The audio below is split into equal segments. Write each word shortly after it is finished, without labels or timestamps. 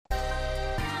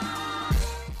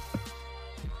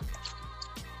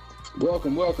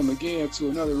Welcome again to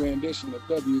another rendition of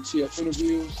WTF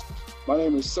Interviews. My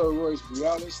name is Sir Royce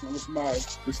Brialis, and I'm with my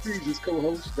prestigious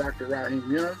co-host, Dr.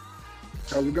 Raheem Young.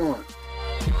 How's it going?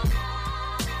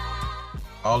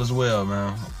 All is well,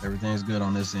 man. Everything's good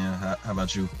on this end. How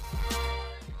about you?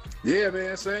 Yeah,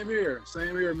 man, same here,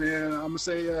 man. I'm going to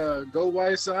say go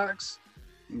White Sox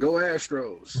and go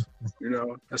Astros.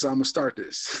 That's how I'm going to start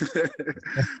this.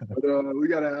 But we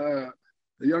got a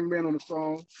young man on the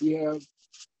phone.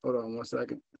 Hold on one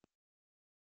second.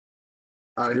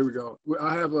 All right, here we go.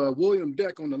 I have William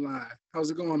Deck on the line. How's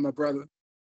it going, my brother?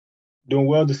 Doing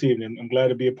well this evening. I'm glad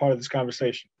to be a part of this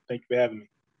conversation. Thank you for having me.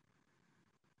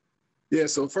 Yeah,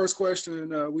 so first question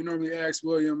we normally ask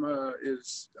William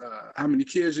is how many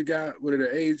kids you got, what are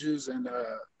their ages, and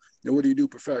what do you do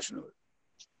professionally?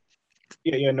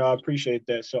 No, I appreciate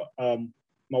that. So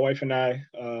my wife and I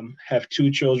have two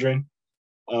children.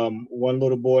 One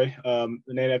little boy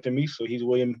named after me, so he's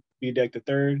William B. Deck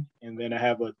III, and then I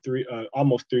have a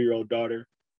almost 3-year-old daughter,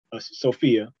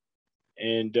 Sophia,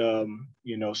 and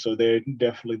so they're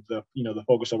definitely the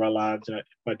focus of our lives. And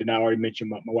I did not already mention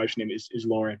my wife's name is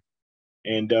Lauren,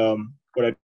 and what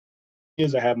I do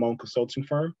is I have my own consulting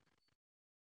firm.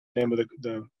 The name of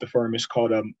the firm is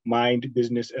called Mind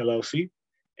Business LLC,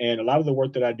 and a lot of the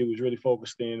work that I do is really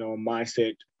focused in on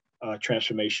mindset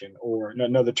transformation, or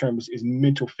another term is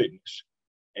mental fitness.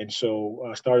 And so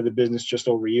I started the business just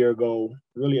over a year ago,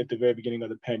 really at the very beginning of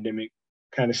the pandemic,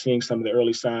 kind of seeing some of the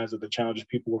early signs of the challenges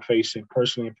people were facing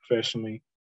personally and professionally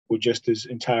with just this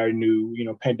entire new,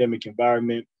 pandemic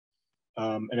environment.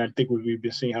 And I think we've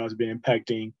been seeing how it's been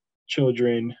impacting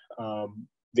children,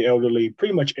 the elderly,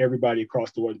 pretty much everybody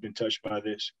across the world has been touched by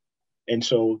this. And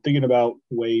so thinking about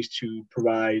ways to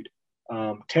provide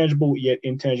tangible yet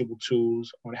intangible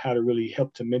tools on how to really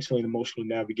help to mentally and emotionally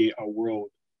navigate our world,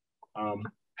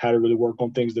 how to really work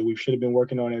on things that we should have been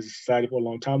working on as a society for a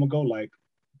long time ago, like,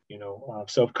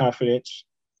 self-confidence,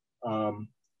 how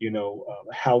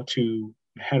to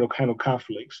handle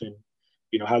conflicts, and,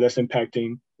 how that's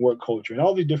impacting work culture and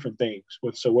all these different things.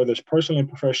 So whether it's personally and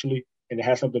professionally, and it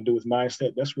has something to do with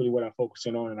mindset, that's really what I focus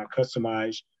in on, and I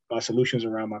customize my solutions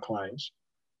around my clients.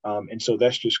 And so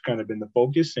that's just kind of been the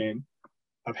focus. And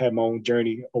I've had my own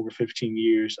journey over 15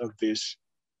 years of this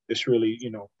really,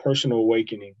 personal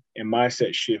awakening and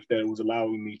mindset shift that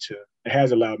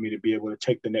has allowed me to be able to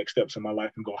take the next steps in my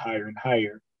life and go higher and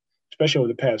higher, especially over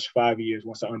the past 5 years,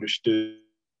 once I understood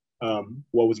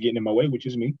what was getting in my way, which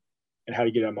is me, and how to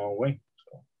get out of my own way.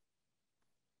 So.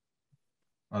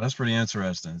 Oh, that's pretty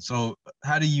interesting. So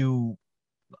how do you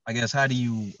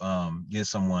get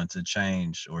someone to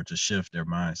change or to shift their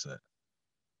mindset?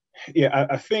 Yeah,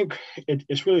 I think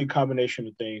it's really a combination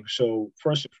of things. So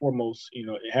first and foremost,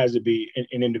 it has to be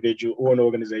an individual or an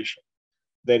organization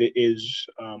that it is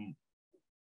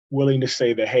willing to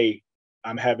say that, hey,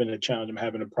 I'm having a challenge, I'm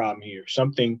having a problem here,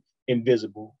 something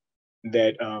invisible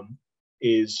that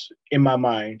is in my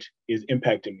mind is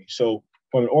impacting me. So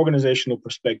from an organizational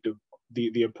perspective,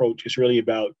 the approach is really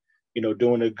about,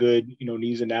 doing a good,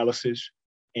 needs analysis.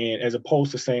 And as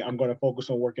opposed to saying, I'm going to focus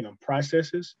on working on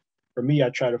processes, for me, I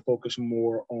try to focus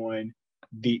more on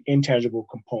the intangible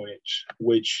components,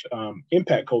 which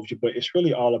impact culture, but it's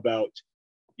really all about,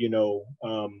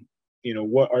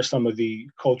 what are some of the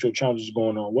cultural challenges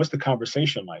going on? What's the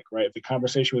conversation like, right? If the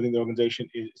conversation within the organization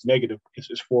is negative,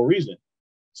 it's for a reason.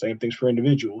 Same things for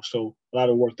individuals. So a lot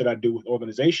of work that I do with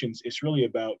organizations, it's really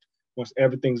about once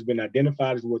everything's been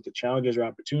identified as what the challenges or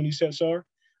opportunity sets are,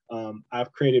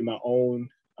 I've created my own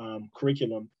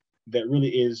curriculum that really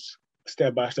is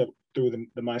step-by-step through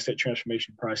the mindset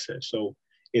transformation process. So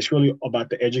it's really about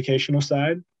the educational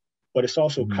side, but it's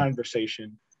also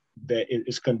conversation that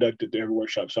is conducted through every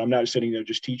workshop. So I'm not sitting there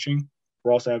just teaching.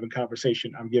 We're also having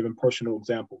conversation. I'm giving personal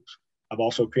examples. I've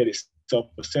also created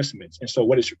self-assessments. And so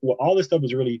what all this stuff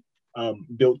is really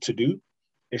built to do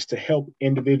is to help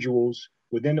individuals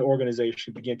within the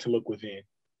organization begin to look within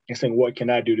and saying, what can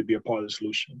I do to be a part of the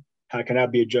solution? How can I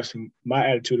be adjusting my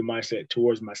attitude and mindset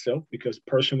towards myself? Because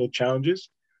personal challenges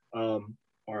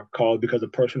are called because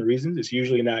of personal reasons. It's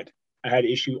usually not, I had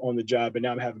an issue on the job, but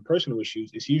now I'm having personal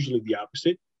issues. It's usually the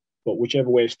opposite. But whichever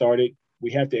way it started,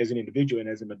 we have to, as an individual and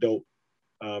as an adult,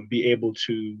 be able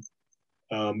to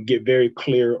get very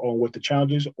clear on what the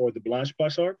challenges or the blind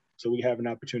spots are, so we have an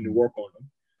opportunity to work on them.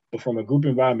 But from a group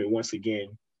environment, once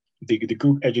again, the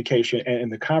group education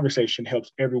and the conversation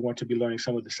helps everyone to be learning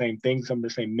some of the same things, some of the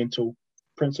same mental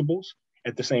principles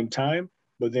at the same time.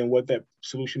 But then what that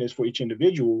solution is for each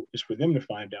individual is for them to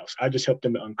find out. So I just help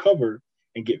them to uncover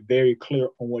and get very clear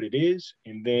on what it is.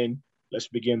 And then let's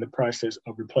begin the process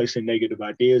of replacing negative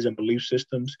ideas and belief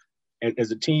systems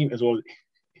as a team, as well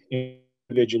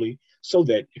individually, so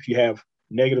that if you have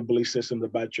negative belief systems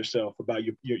about yourself, about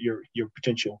your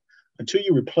potential, until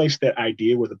you replace that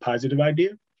idea with a positive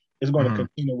idea, it's going to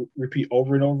continue to repeat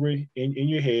over and over in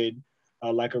your head,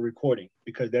 like a recording,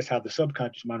 because that's how the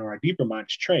subconscious mind or our deeper mind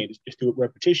is trained. It's through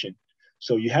repetition.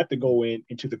 So you have to go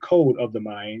into the code of the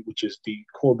mind, which is the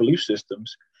core belief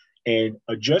systems, and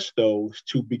adjust those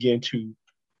to begin to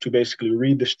basically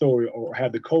read the story or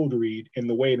have the code read in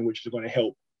the way in which it's going to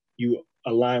help you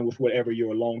align with whatever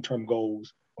your long-term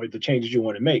goals or the changes you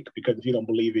want to make. Because if you don't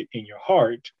believe it in your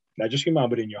heart, not just your mind,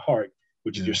 but in your heart,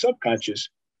 which is your subconscious,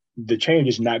 the change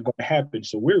is not going to happen.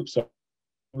 So we're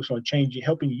on changing,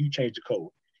 helping you change the code.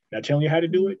 Not telling you how to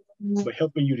do it, but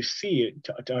helping you to see it,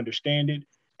 to understand it,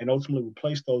 and ultimately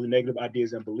replace those negative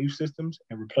ideas and belief systems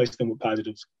and replace them with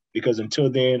positives. Because until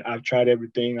then, I've tried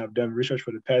everything. I've done research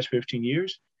for the past 15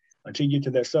 years. Until you get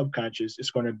to that subconscious,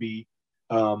 it's going to be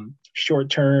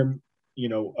short-term,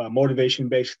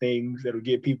 motivation-based things that will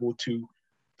get people to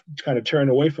kind of turn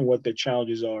away from what their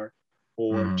challenges are,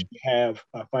 or to have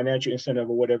a financial incentive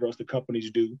or whatever else the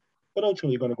companies do. But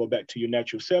ultimately, you're going to go back to your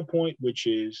natural set point, which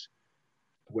is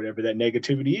whatever that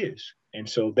negativity is. And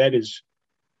so that is,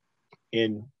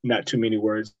 in not too many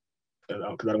words, because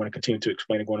I don't want to continue to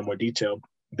explain and go into more detail,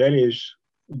 that is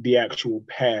the actual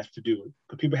path to do it.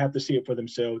 Because people have to see it for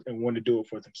themselves and want to do it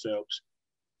for themselves.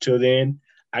 Till then,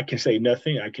 I can say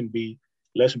nothing. I can be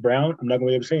Les Brown. I'm not going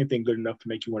to be able to say anything good enough to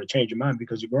make you want to change your mind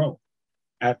because you're grown.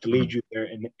 I have to lead you there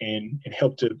and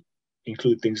help to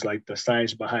include things like the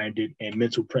science behind it and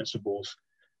mental principles,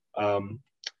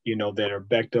 that are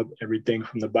backed up, everything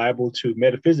from the Bible to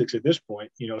metaphysics at this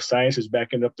point. Science is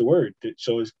backing up the word.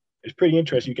 So it's pretty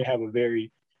interesting. You can have a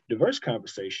very diverse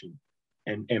conversation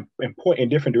and point in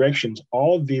different directions.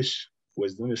 All this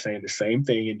wisdom is saying the same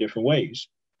thing in different ways.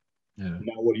 Yeah.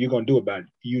 Now, what are you going to do about it?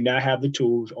 You now have the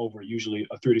tools over usually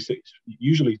a 3 to 6,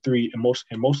 usually 3,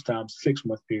 and most times 6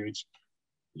 month periods.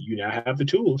 You now have the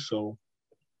tools. So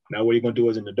now what are you going to do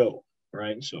as an adult,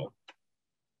 right? So.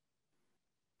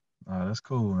 Oh, that's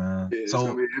cool, man. Yeah, it's going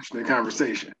to be an interesting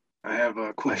conversation. I have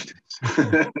questions.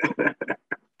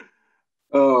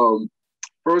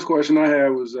 First question I had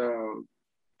was,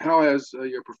 how has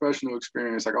your professional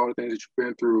experience, like all the things that you've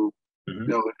been through,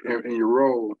 in your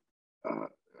role, how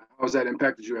has that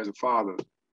impacted you as a father?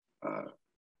 I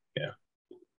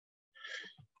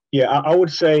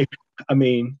would say,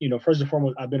 first and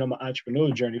foremost, I've been on my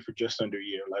entrepreneurial journey for just under a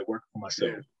year, like working for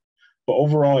myself. Yeah. But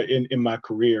overall, in my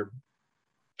career,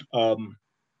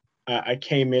 I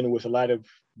came in with a lot of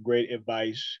great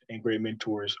advice and great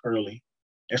mentors early.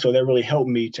 And so that really helped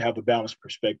me to have a balanced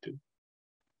perspective.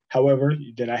 However,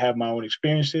 then I have my own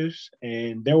experiences,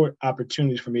 and there were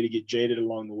opportunities for me to get jaded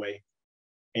along the way.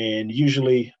 And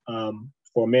usually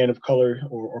for a man of color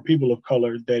or people of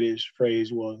color, that is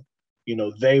phrased, well,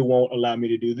 they won't allow me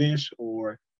to do this,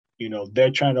 or, they're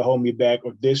trying to hold me back,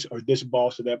 or this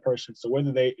boss or that person. So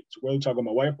whether we're talking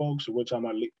about white folks or we're talking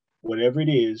about whatever it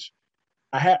is,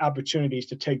 I had opportunities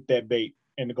to take that bait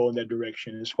and to go in that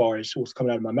direction as far as what's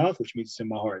coming out of my mouth, which means it's in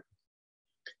my heart.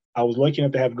 I was lucky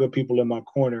enough to have good people in my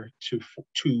corner to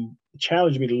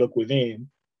challenge me to look within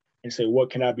and say, what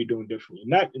can I be doing differently?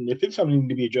 And if it's something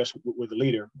to be addressed with a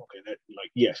leader, okay,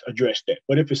 yes, address that.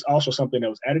 But if it's also something that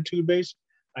was attitude-based,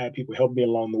 I had people help me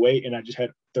along the way, and I just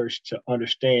had thirst to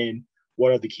understand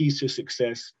what are the keys to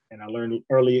success. And I learned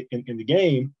early in the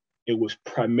game, it was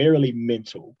primarily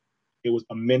mental. It was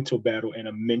a mental battle and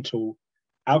a mental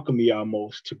alchemy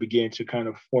almost to begin to kind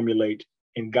of formulate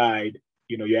and guide,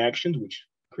 your actions, which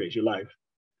creates your life.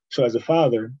 So as a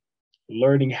father,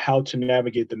 learning how to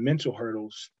navigate the mental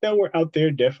hurdles that were out there,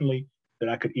 definitely, that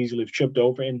I could easily have tripped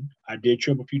over. And I did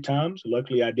trip a few times.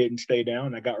 Luckily, I didn't stay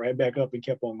down. I got right back up and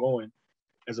kept on going.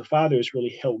 As a father, it's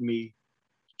really helped me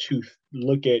to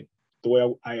look at the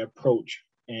way I approach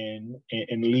and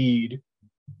lead,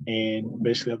 and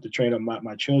basically have to train up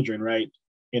my children, right,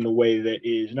 in a way that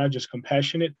is not just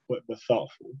compassionate, but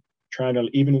thoughtful. Trying to,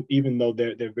 even though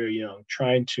they're very young,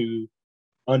 trying to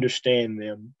understand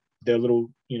them, their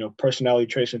little, personality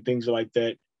traits and things like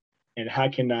that. And how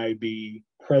can I be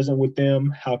present with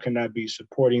them? How can I be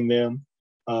supporting them?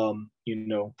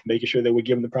 Making sure that we're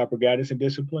giving the proper guidance and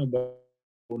discipline, but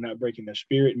we're not breaking their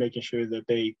spirit, making sure that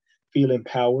they feel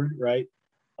empowered, right?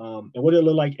 And what did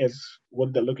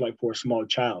that look like for a small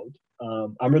child?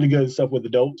 I'm really good at stuff with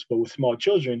adults, but with small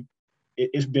children,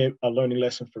 it's been a learning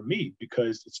lesson for me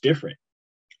because it's different.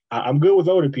 I'm good with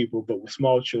older people, but with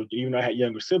small children, even though I had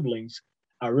younger siblings,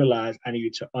 I realized I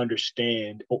needed to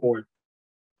understand or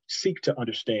seek to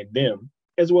understand them,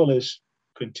 as well as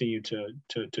continue to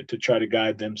try to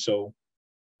guide them. So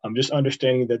I'm just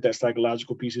understanding that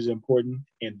psychological piece is important,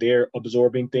 and they're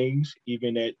absorbing things.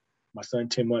 Even at my son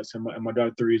 10 months and my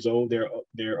daughter 3 years old,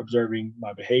 they're observing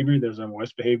my behavior. They're observing my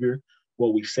wife's behavior,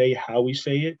 what we say, how we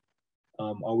say it.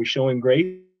 Are we showing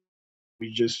grace?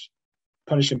 We just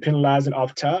punishing, penalizing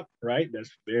off top, right? That's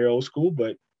very old school.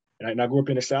 But and I grew up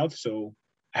in the South, so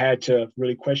I had to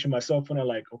really question myself when I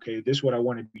like, okay, this is what I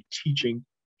want to be teaching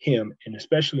him, and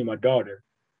especially my daughter.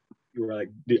 You were like,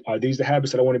 are these the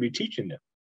habits that I want to be teaching them?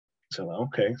 So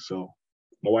okay, so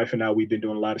my wife and I, we've been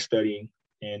doing a lot of studying,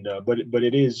 and but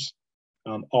it is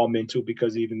all mental,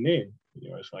 because even then,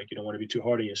 it's like you don't want to be too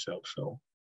hard on yourself. So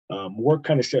work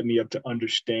kind of set me up to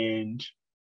understand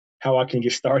how I can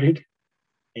get started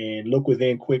and look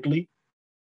within quickly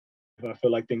if I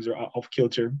feel like things are off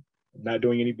kilter, not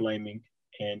doing any blaming,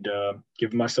 and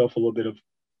giving myself a little bit of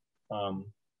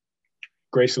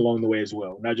grace along the way as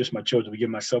well. Not just my children, but give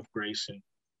myself grace, and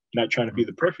not trying to be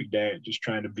the perfect dad, just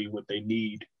trying to be what they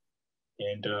need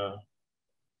and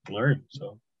learn.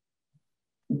 So,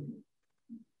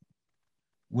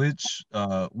 which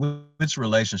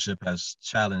relationship has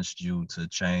challenged you to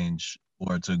change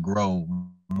or to grow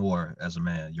more as a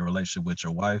man? Your relationship with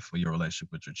your wife or your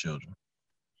relationship with your children?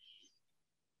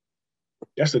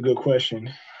 That's a good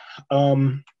question.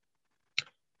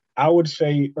 I would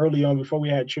say early on, before we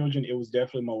had children, it was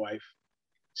definitely my wife.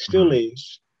 Still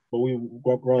is, but we've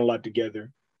grown a lot together.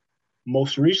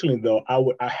 Most recently, though,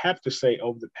 I have to say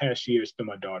over the past year, it's been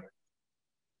my daughter,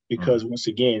 because once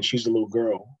again, she's a little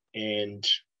girl, and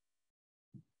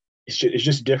it's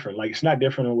just different. Like, it's not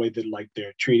different in a way that like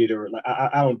they're treated, or like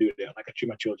I don't do that. Like, I treat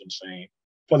my children the same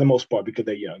for the most part because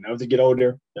they're young. Now, as they get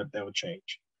older, that would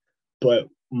change. But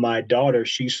my daughter,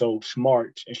 she's so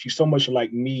smart, and she's so much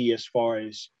like me as far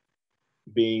as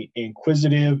being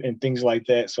inquisitive and things like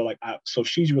that. So so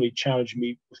she's really challenged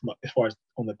me as far as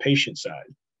on the patient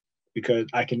side, because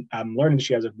I'm learning that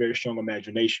she has a very strong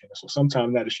imagination. So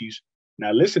sometimes now that she's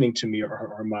not listening to me or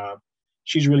her mom,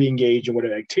 she's really engaged in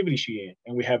whatever activity she's in.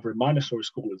 And we have her Montessori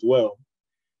school as well.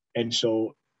 And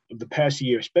so the past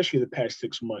year, especially the past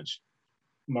 6 months,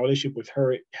 my relationship with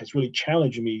her has really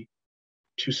challenged me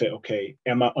to say, okay,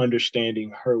 am I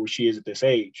understanding her where she is at this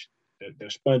age? They're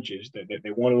sponges, that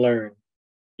they want to learn.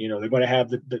 They're going to have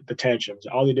the tantrums,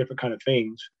 all the different kind of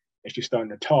things. And she's starting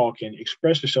to talk and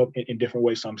express herself in different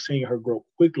ways. So I'm seeing her grow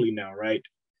quickly now, right?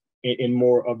 In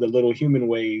more of the little human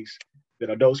ways that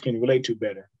adults can relate to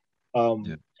better.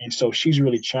 And so she's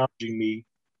really challenging me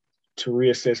to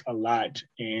reassess a lot.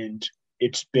 And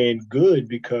it's been good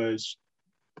because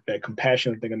that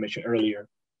compassion thing I mentioned earlier,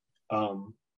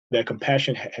 that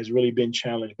compassion has really been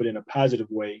challenged, but in a positive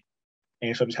way.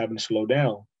 And so I'm just having to slow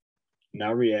down,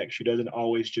 not react. She doesn't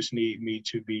always just need me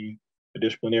to be a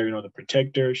disciplinarian or the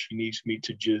protector. She needs me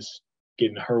to just get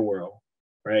in her world,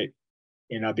 right?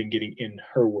 And I've been getting in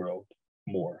her world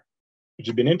more, which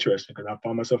has been interesting because I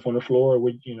found myself on the floor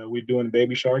with, we're doing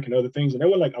Baby Shark and other things. And they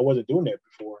were like, I wasn't doing that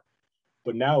before.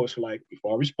 But now it's like,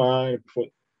 before I respond,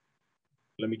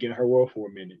 let me get in her world for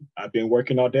a minute. I've been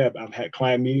working all day. I've had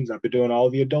client meetings. I've been doing all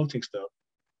the adulting stuff.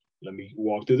 Let me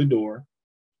walk through the door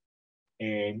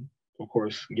and, of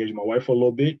course, engage my wife for a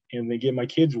little bit and then get my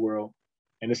kids' world.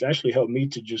 And it's actually helped me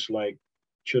to just like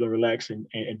chill and relax and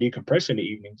decompress in the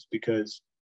evenings because,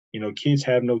 kids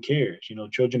have no cares.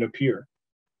 Children are pure.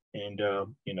 And,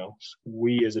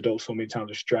 we as adults so many times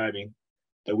are striving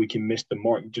that we can miss the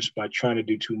mark just by trying to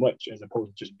do too much as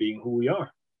opposed to just being who we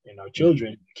are. And our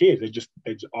children, kids, they just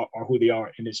are who they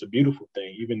are. And it's a beautiful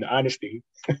thing. Even the honesty,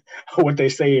 what they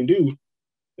say and do,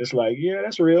 it's like, yeah,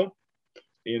 that's real,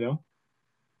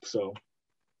 So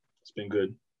it's been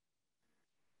good.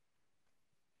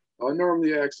 I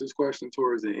normally ask this question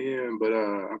towards the end, but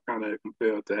I'm kind of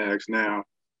compelled to ask now.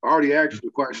 I already asked you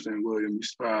the question, William.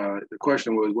 The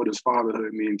question was, what does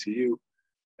fatherhood mean to you?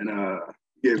 And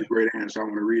you gave a great answer. I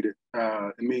want to read it.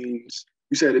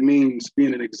 You said it means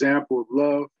being an example of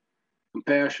love,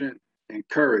 compassion, and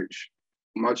courage.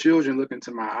 When my children look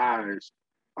into my eyes,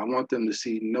 I want them to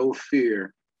see no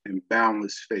fear and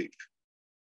boundless faith.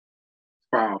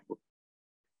 Powerful.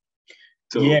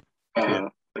 So, yeah.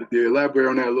 You elaborate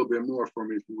on that a little bit more for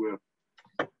me, if you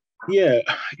will. Yeah,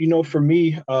 for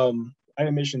me, I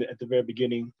didn't mention it at the very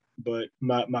beginning, but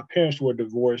my parents were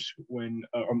divorced when,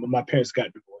 or my parents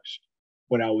got divorced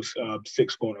when I was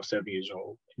 6 going on 7 years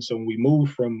old. And so when we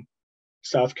moved from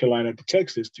South Carolina to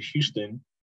Texas to Houston,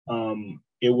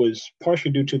 it was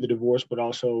partially due to the divorce, but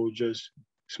also just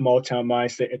small town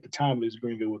mindset. At the time,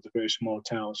 Greenville was a very small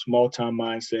town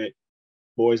mindset,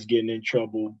 boys getting in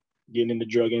trouble, getting into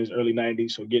drug in the early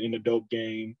 90s, so getting in the dope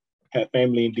game, had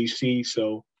family in DC.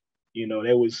 So,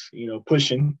 there was,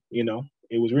 pushing,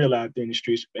 it was real out there in the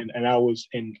streets, and I was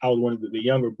one of the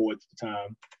younger boys at the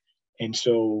time, and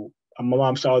so my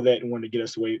mom saw that and wanted to get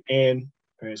us away. And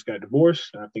parents got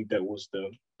divorced, and I think that was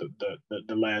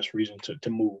the last reason to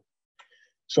move.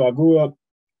 So I grew up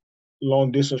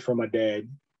long distance from my dad.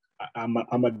 I'm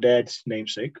my dad's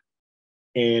namesake,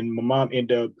 and my mom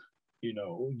ended up,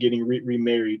 getting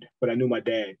remarried. But I knew my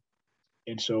dad,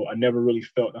 and so I never really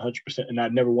felt 100%, and I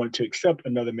never wanted to accept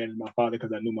another man as my father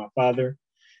because I knew my father.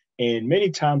 And many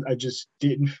times I just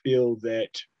didn't feel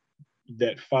that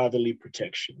fatherly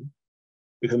protection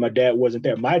because my dad wasn't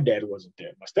there. My dad wasn't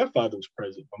there. My stepfather was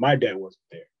present, but my dad wasn't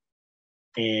there.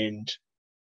 And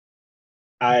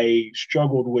I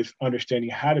struggled with understanding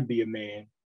how to be a man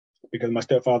because my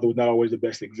stepfather was not always the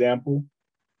best example.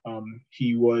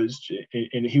 He was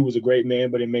a great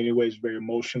man, but in many ways very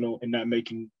emotional and not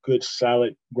making good,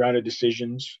 solid, grounded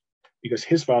decisions because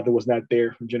his father was not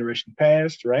there from generation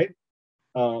past, right?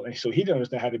 And so he didn't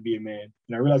understand how to be a man.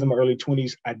 And I realized in my early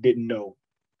 20s, I didn't know.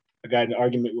 I got in an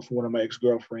argument with one of my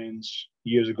ex-girlfriends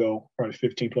years ago, probably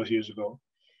 15 plus years ago.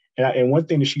 And one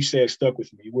thing that she said stuck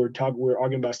with me. We were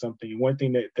arguing about something. And one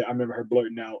thing that I remember her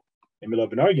blurting out in the middle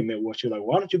of an argument was she was like,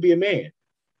 "Why don't you be a man?"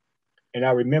 And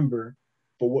I remember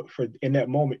in that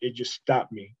moment, it just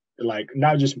stopped me. Like,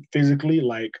 not just physically,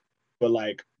 but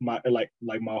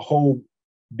my whole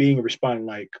being responded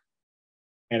like,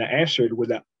 and I answered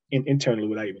internally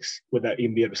without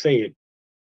even being able to say it.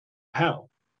 How?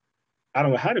 I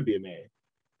don't know how to be a man.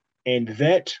 And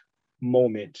that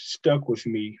moment stuck with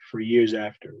me for years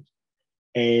after.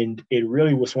 And it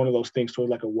really was one of those things, sort of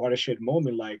like a watershed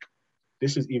moment, like,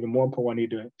 this is even more important. I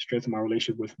need to strengthen my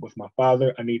relationship with my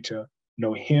father. I need to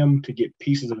know him to get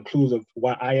pieces and clues of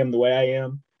why I am the way I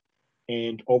am.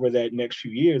 And over that next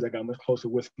few years, I got much closer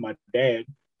with my dad.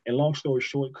 And long story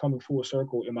short, coming full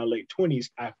circle in my late 20s,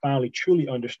 I finally truly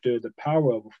understood the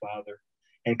power of a father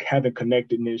and having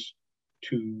connectedness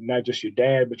to not just your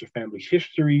dad, but your family's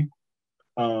history,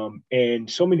 and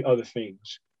so many other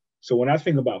things. So when I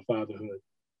think about fatherhood,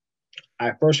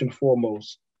 I first and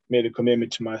foremost made a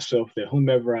commitment to myself that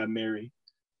whomever I marry,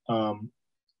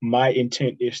 my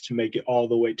intent is to make it all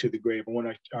the way to the grave. I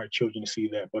want our children to see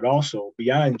that, but also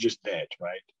beyond just that,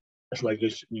 right? That's like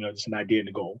just an idea and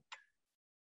a goal.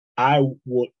 I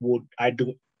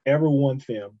don't ever want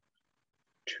them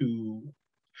to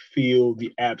feel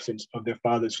the absence of their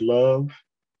father's love,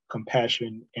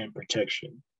 compassion, and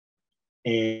protection.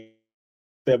 And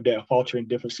that falter in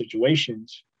different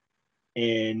situations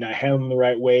and not handle them the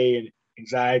right way, and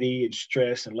anxiety and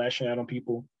stress and lashing out on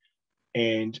people.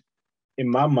 And in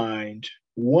my mind,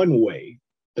 one way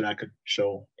that I could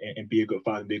show and be a good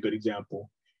father, be a good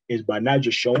example, is by not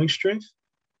just showing strength,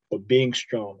 but being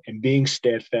strong and being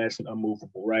steadfast and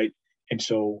unmovable, right? And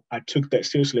so I took that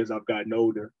seriously as I've gotten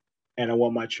older. And I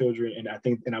want my children, and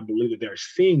I believe that they're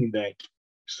seeing that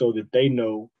so that they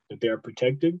know that they're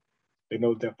protected. They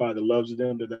know that their father loves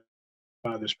them, that their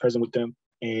father is present with them,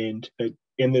 and that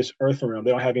in this earth realm,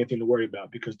 they don't have anything to worry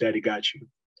about because daddy got you.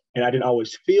 And I didn't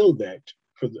always feel that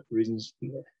for the reasons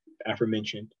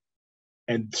aforementioned.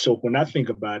 And so when I think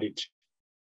about it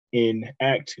in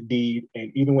act, deed,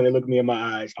 and even when they look me in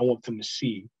my eyes, I want them to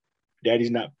see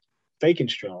daddy's not faking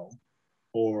strong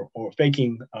or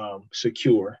faking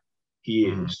secure. He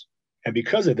is. And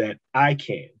because of that, I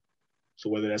can. So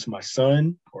whether that's my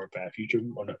son or if I have future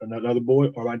another boy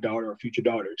or my daughter or future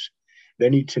daughters, they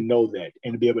need to know that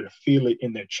and to be able to feel it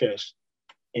in their chest.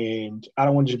 And I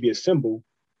don't want to just be a symbol.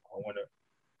 I want to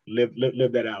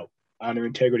live that out. Honor,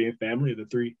 integrity, and family are the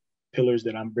three pillars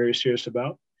that I'm very serious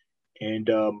about. And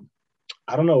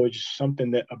I don't know, it's just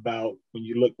something that about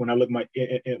when I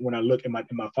look in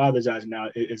my father's eyes now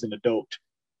as an adult,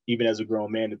 even as a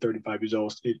grown man at 35 years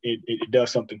old, it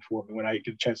does something for me when I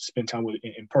get a chance to spend time with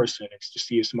it in person. It's to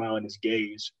see his smile and his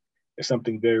gaze. There's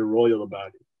something very royal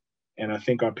about it. And I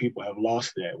think our people have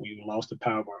lost that. We've lost the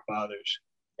power of our fathers.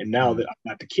 And now that I'm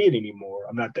not the kid anymore,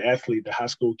 I'm not the athlete, the high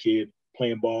school kid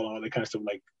playing ball, all that kind of stuff.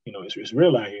 Like, it's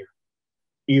real out here.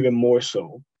 Even more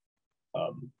so,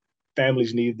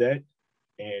 families need that.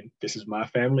 And this is my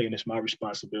family, and it's my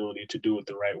responsibility to do it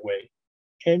the right way.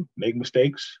 And make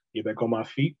mistakes, get back on my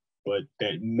feet. But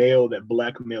that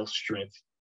black male strength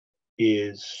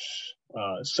is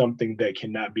something that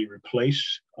cannot be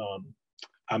replaced.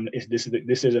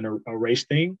 This isn't a race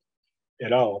thing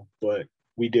at all, but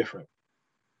we different.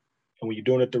 And when you're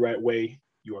doing it the right way,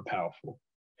 you are powerful.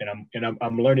 And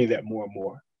I'm learning that more and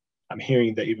more. I'm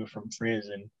hearing that even from friends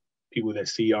and people that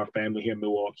see our family here in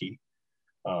Milwaukee.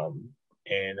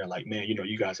 And they're like, man,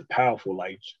 you guys are powerful.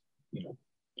 Like,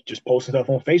 just posting stuff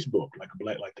on Facebook,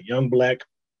 like the young black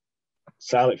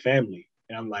solid family.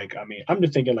 And I'm like, I mean, I'm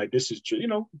just thinking like, this is just,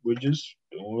 we're just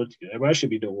doing what everybody should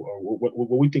be doing, or what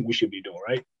we think we should be doing,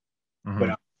 right?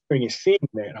 But I'm seeing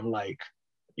that, I'm like,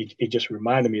 it just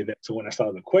reminded me of that. So when I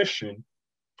saw the question,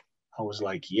 I was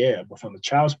like, yeah, but from a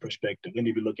child's perspective, they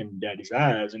need to be looking in daddy's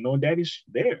eyes and knowing daddy's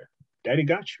there. Daddy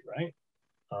got you, right?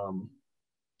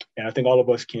 And I think all of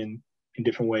us can, in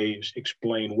different ways,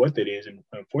 explain what that is. And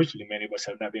unfortunately, many of us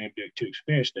have not been able to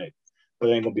experience that. But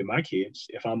it ain't gonna be my kids.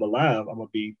 If I'm alive, I'm gonna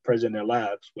be present in their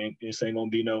lives. This ain't gonna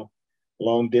be no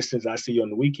long distance. I see you on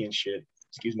the weekend shit.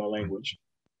 Excuse my language.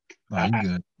 No, you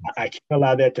good. I can't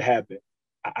allow that to happen.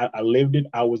 I lived it.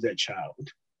 I was that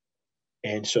child,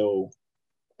 and so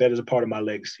that is a part of my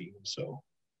legacy. And so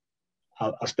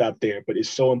I'll stop there. But it's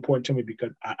so important to me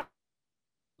because I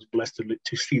was blessed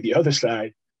to see the other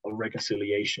side of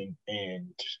reconciliation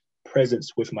and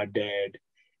presence with my dad.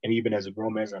 And even as a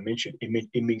grown man, as I mentioned,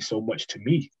 it means so much to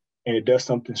me. And it does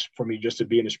something for me just to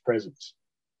be in his presence.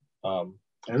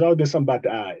 There's always been something about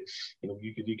the eyes.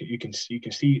 You can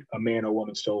see a man or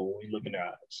woman's soul when you look in their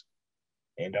eyes.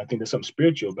 And I think there's something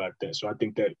spiritual about that. So I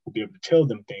think that we'll be able to tell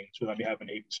them things without me having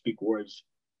to even speak words,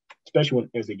 especially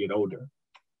as they get older.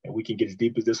 And we can get as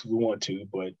deep as this as we want to,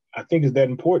 but I think it's that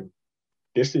important.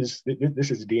 This is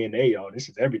DNA, y'all. This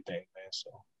is everything, man.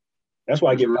 So that's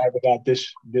why I get mad about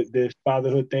this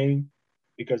fatherhood thing,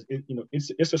 because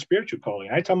it's a spiritual calling.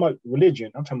 I ain't talking about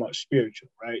religion. I'm talking about spiritual,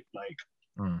 right? Like,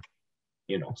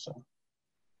 so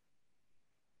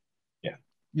yeah.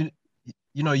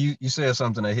 You said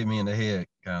something that hit me in the head,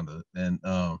 kind of, and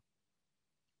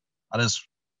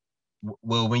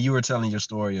when you were telling your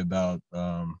story about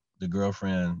the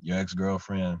girlfriend, your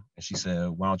ex-girlfriend, and she said,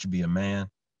 "Why don't you be a man?"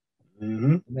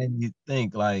 Mm-hmm. It made me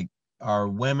think, like, are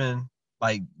women,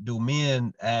 like, do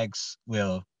men ask,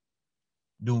 well,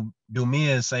 do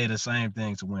men say the same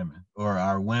thing to women, or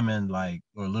are women, like,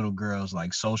 or little girls,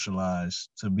 like, socialized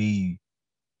to be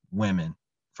women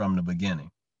from the beginning?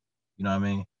 You know what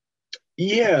I mean?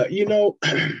 Yeah,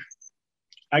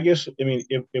 I guess, I mean,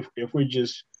 if we're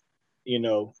just,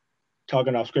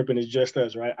 talking off script and it's just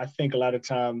us, right? I think a lot of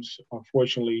times,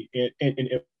 unfortunately, in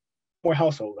more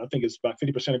households, I think it's about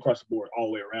 50% across the board, all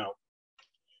the way around.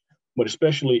 But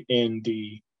especially in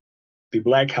the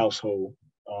Black household,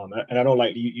 and I don't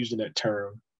like using that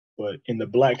term, but in the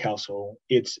Black household,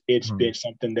 it's been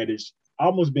something that is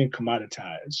almost been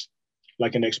commoditized,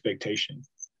 like an expectation.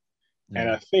 Yeah. And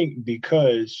I think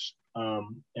because,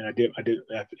 and I did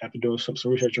after doing some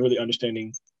research, really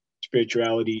understanding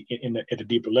spirituality at a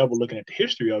deeper level, looking at the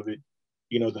history of it,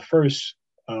 the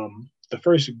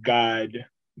first God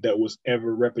that was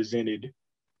ever represented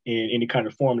in any kind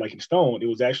of form, like in stone, it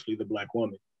was actually the Black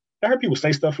woman. I heard people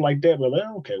say stuff like that, but like,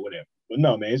 okay, whatever. But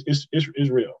no, man, it's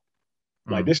real.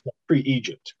 Like, this is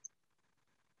pre-Egypt.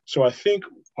 So I think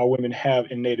our women have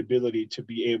innate ability to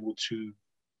be able to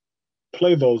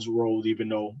play those roles, even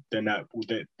though they're not,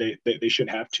 they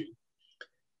shouldn't have to.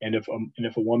 And if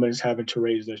a woman is having to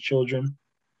raise their children,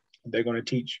 they're going to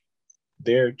teach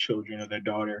their children or their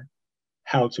daughter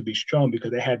how to be strong,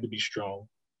 because they had to be strong.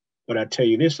 But I tell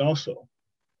you this also,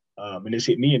 and this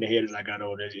hit me in the head as I got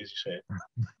older, as you said.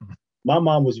 My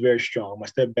mom was very strong. My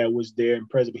stepdad was there and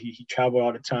present, but he traveled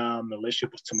all the time. The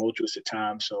relationship was tumultuous at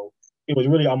times. So it was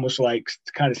really almost like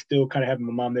kind of having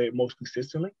my mom there most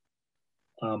consistently,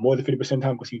 more than 50% of the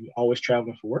time, because he was always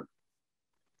traveling for work.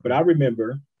 But I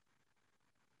remember,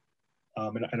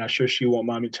 and I'm sure she won't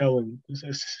mind me saying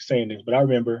this, but I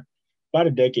remember about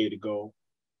a decade ago,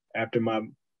 after my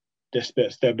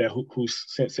stepdad, who's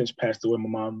since passed away, my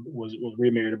mom was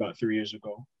remarried about 3 years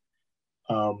ago.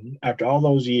 After all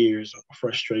those years of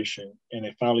frustration, and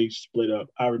they finally split up,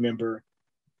 I remember,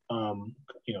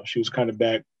 she was kind of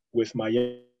back with my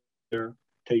younger,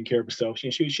 taking care of herself.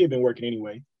 She had been working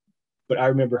anyway, but I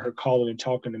remember her calling and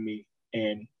talking to me,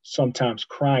 and sometimes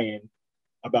crying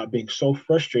about being so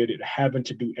frustrated, having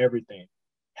to do everything,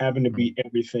 having to be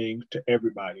everything to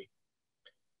everybody.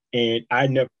 And I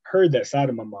never heard that side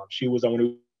of my mom. She was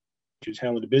handling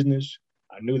the business.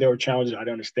 I knew there were challenges. I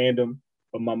didn't understand them.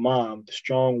 But my mom, the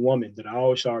strong woman that I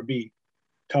always saw her be,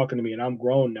 talking to me, and I'm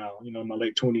grown now, in my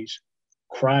late 20s,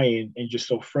 crying and just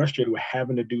so frustrated with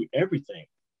having to do everything,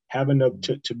 having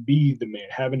to be the man,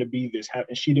 having to be this,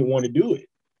 and she didn't want to do it.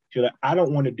 She was like, I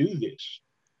don't want to do this.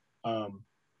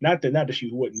 Not that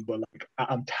she wouldn't, but like,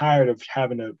 I'm tired of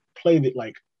having to play that.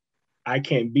 Like, I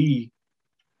can't be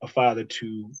a father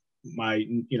to my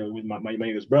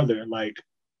youngest brother. Like,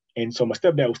 and so my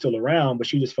stepdad was still around, but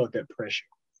she just felt that pressure.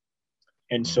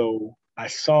 And so I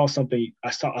saw something. I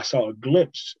saw a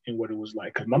glimpse in what it was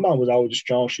like, because my mom was always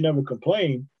strong. She never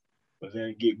complained, but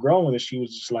then get grown, and she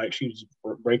was just like, she was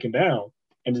breaking down.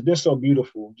 And it's been so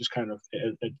beautiful, just kind of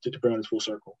to bring this full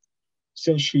circle.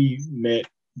 Since she met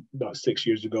about 6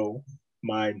 years ago,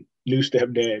 my new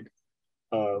stepdad,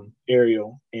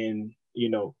 Ariel, and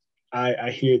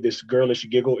I hear this girlish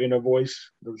giggle in her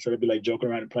voice. So they'll be like joking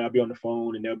around and playing. I'll be on the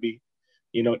phone and they'll be,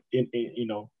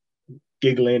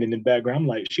 giggling in the background. I'm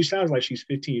like, she sounds like she's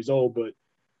 15 years old, but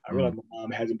I realize my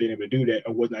mom hasn't been able to do that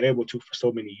or was not able to for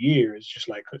so many years. Just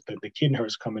like the kid in her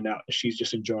is coming out and she's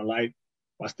just enjoying life.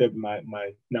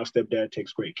 My now stepdad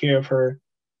takes great care of her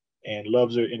and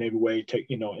loves her in every way.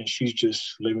 And she's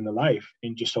just living the life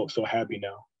and just so happy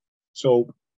now.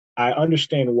 So I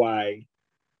understand why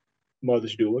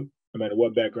mothers do it, no matter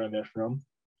what background they're from.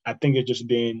 I think it's just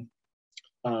been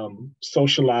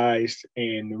socialized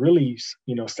and really,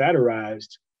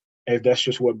 satirized as that's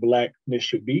just what Blackness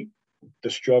should be. The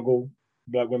struggle,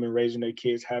 Black women raising their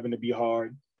kids, having to be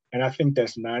hard. And I think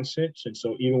that's nonsense. And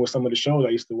so even with some of the shows I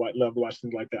used to love to watch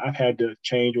things like that, I've had to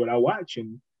change what I watch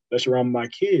and that's around my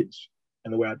kids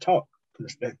and the way I talk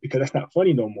because that's not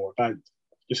funny no more. If I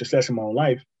just assessing my own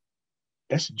life,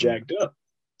 that's jacked up.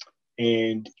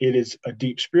 And it is a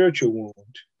deep spiritual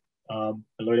wound. And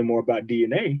learning more about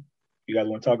DNA, you guys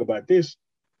want to talk about this,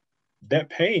 that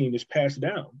pain is passed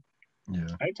down. Yeah.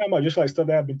 I ain't talking about just like stuff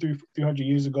that happened 300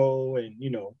 years ago and,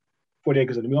 40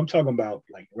 acres of the mill. I'm talking about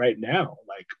like right now,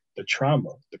 like the trauma,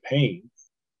 the pain,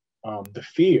 the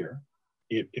fear,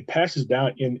 it passes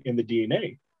down in the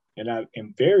DNA. And I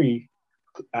very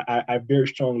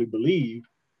strongly believe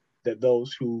that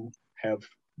those who have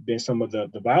been some of the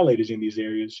violators in these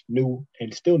areas knew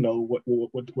and still know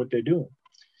what they're doing.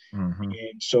 Mm-hmm.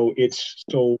 And so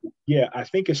I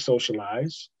think it's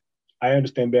socialized. I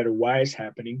understand better why it's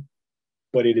happening,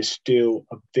 but it is still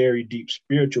a very deep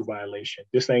spiritual violation.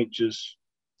 This ain't just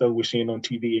stuff we're seeing on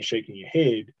TV and shaking your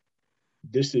head.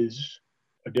 This is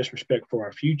a disrespect for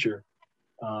our future,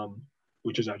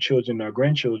 which is our children, our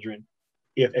grandchildren,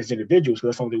 if as individuals, because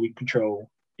that's something we control,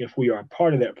 if we are a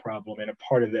part of that problem and a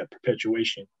part of that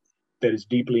perpetuation that is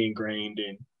deeply ingrained.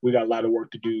 And we got a lot of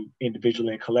work to do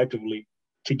individually and collectively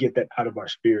to get that out of our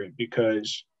spirit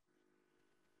because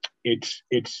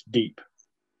it's deep,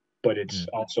 but it's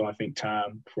also, I think,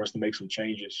 time for us to make some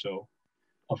changes. So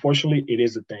unfortunately, it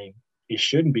is a thing. It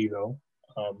shouldn't be though.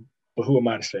 But who am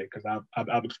I to say? Because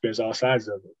I've experienced all sides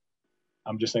of it.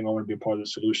 I'm just saying I want to be a part of the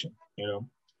solution,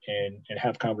 and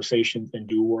have conversations and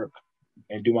do work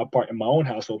and do my part in my own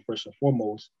household first and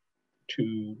foremost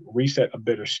to reset a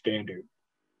better standard,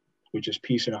 which is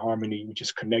peace and harmony, which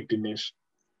is connectedness,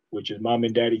 which is mom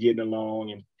and daddy getting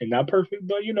along and not perfect,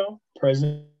 but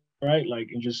present, right? Like,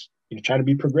 and just trying to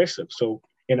be progressive. So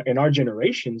in our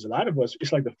generations, a lot of us,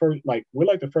 it's like we're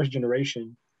like the first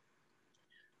generation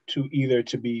to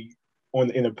be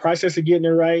in the process of getting it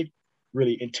right,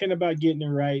 really intent about getting it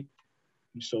right.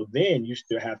 And so then you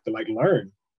still have to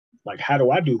learn, how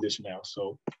do I do this now?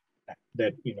 So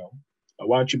that,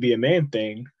 why don't you be a man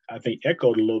thing, I think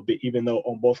echoed a little bit, even though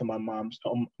on both of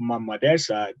my dad's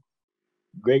side,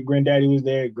 great granddaddy was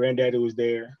there, granddaddy was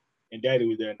there, and daddy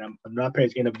was there. And my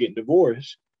parents ended up getting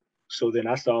divorced. So then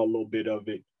I saw a little bit of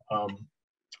it.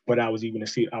 But I was able to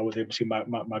see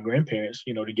my grandparents,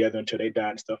 together until they died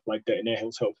and stuff like that. And that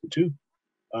was helpful too.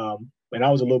 And I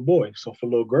was a little boy. So for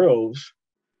little girls,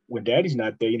 when daddy's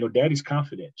not there, daddy's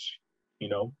confidence,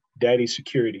 daddy's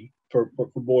security for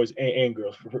boys and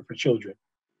girls, for children.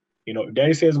 If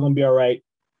daddy says it's going to be all right,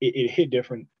 it hit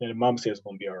different than if mom says it's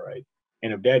going to be all right.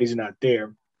 And if daddy's not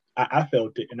there, I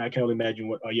felt it. And I can only imagine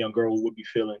what a young girl would be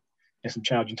feeling in some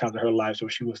challenging times of her life. So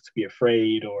if she was to be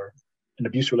afraid or an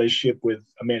abusive relationship with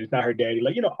a man who's not her daddy,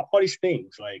 all these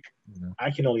things, I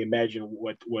can only imagine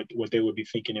what they would be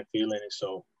thinking and feeling. And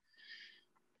so,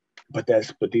 but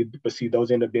see,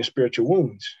 those end up being spiritual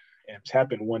wounds. And it's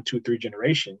happened 1, 2, 3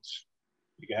 generations.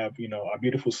 You have, our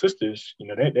beautiful sisters,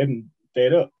 they didn't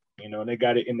fed up, they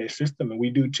got it in their system, and we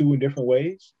do too in different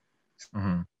ways.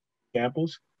 Mm-hmm.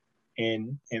 Examples.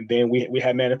 And then we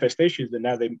have manifestations that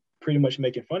now they pretty much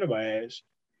making fun of our ass.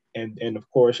 And of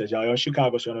course, as y'all are in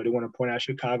Chicago, so they want to point out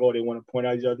Chicago, they want to point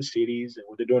out these other cities and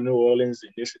what they're doing in New Orleans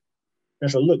and this.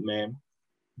 That's a look, man.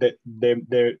 That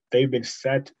they've been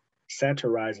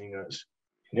satirizing us,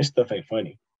 and this stuff ain't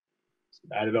funny,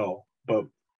 not at all. But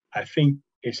I think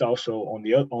it's also on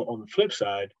the flip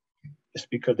side, it's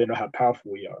because they know how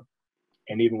powerful we are,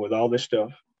 and even with all this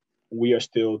stuff, we are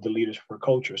still the leaders for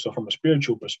culture. So from a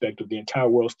spiritual perspective, the entire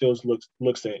world still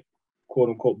looks at quote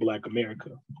unquote Black America.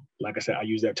 Like I said, I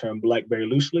use that term Black very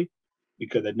loosely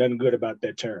because there's nothing good about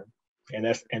that term. And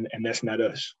that's not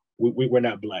us. We're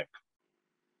not Black.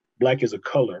 Black is a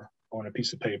color on a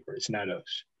piece of paper. It's not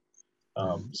us.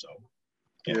 So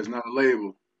yeah, it's not a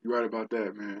label. You're right about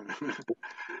that, man.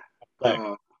 Black.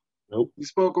 uh, Nope. you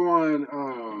spoke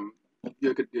on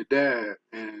your dad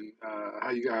and how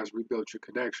you guys rebuilt your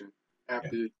connection Yeah.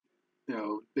 after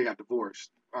they got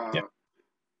divorced. Yeah.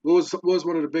 What was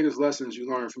one of the biggest lessons you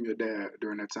learned from your dad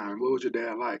during that time? What was your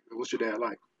dad like? What's your dad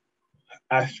like?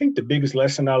 I think the biggest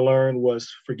lesson I learned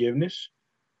was forgiveness.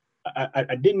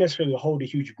 I didn't necessarily hold a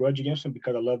huge grudge against him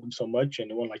because I loved him so much,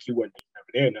 and it wasn't like he wasn't never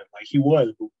there. Nothing. Like he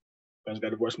was, but when he got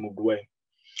divorced, moved away.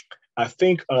 I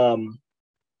think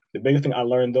the biggest thing I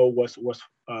learned though was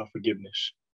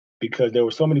forgiveness, because there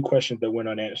were so many questions that went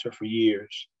unanswered for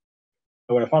years.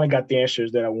 But when I finally got the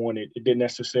answers that I wanted, it didn't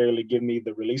necessarily give me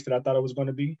the release that I thought it was going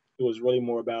to be. It was really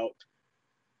more about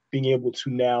being able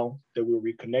to, now that we're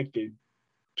reconnected,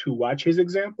 to watch his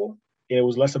example. And it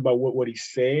was less about what he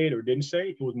said or didn't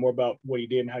say. It was more about what he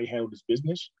did and how he handled his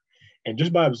business. And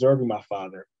just by observing my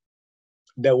father,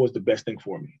 that was the best thing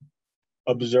for me.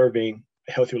 Observing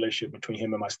a healthy relationship between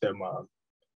him and my stepmom,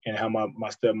 and how my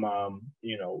stepmom,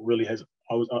 really has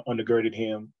always undergirded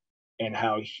him, and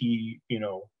how he,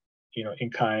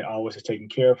 in kind always has taken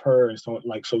care of her. And so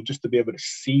just to be able to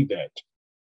see that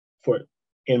for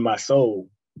in my soul,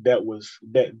 that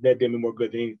did me more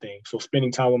good than anything. So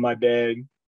spending time with my dad,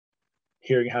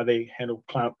 hearing how they handle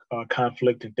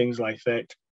conflict and things like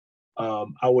that,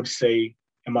 I would say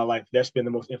in my life that's been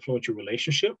the most influential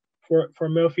relationship for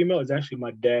male female is actually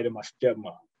my dad and my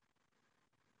stepmom,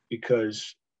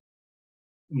 because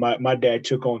my dad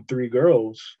took on three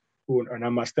girls who are now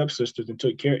my stepsisters and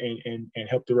took care and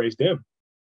helped to raise them.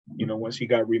 Once he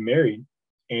got remarried,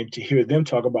 and to hear them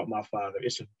talk about my father,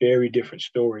 it's a very different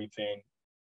story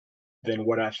than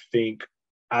what I think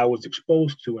I was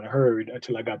exposed to and heard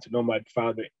until I got to know my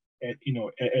father,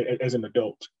 as an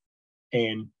adult.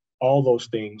 And all those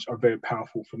things are very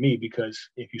powerful for me, because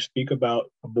if you speak about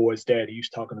a boy's daddy, you're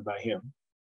talking about him.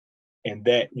 And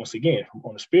that, once again,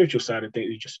 on the spiritual side of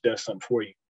things, it just does something for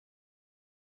you.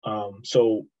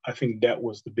 So I think that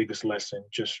was the biggest lesson,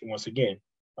 just once again,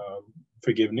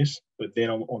 forgiveness. But then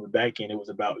on the back end, it was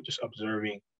about just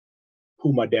observing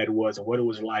who my dad was and what it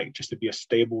was like just to be a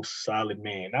stable, solid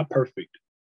man. Not perfect,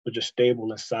 but just stable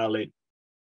and solid,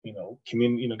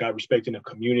 community, God respecting the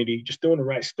community, just doing the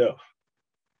right stuff.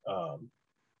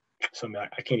 Something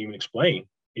I can't even explain.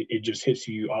 It just hits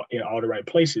you in all the right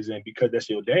places. And because that's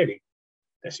your daddy,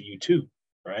 that's you too,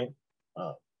 right?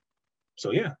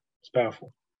 So yeah, it's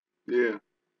powerful. Yeah,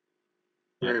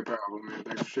 Yeah. very powerful, man.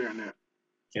 Thanks for sharing that.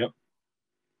 Yep.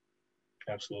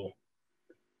 Absolutely.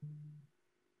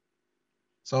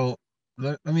 So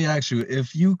let me ask you,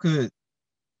 if you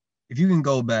can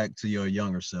go back to your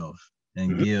younger self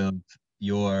and Mm-hmm. give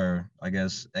your, I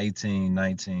guess, 18,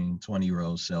 19,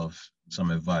 20-year-old self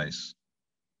some advice,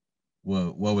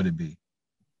 what would it be?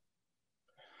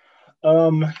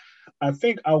 I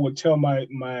think I would tell my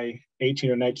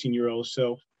 18 or 19-year-old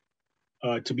self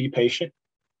to be patient.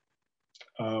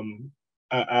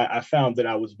 I found that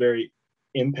I was very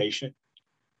impatient,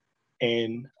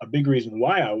 and a big reason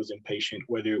why I was impatient,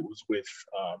 whether it was with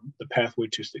the pathway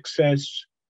to success,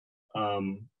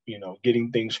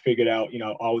 getting things figured out.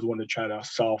 I always wanted to try to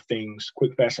solve things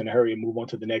quick, fast, in a hurry and move on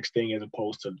to the next thing, as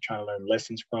opposed to trying to learn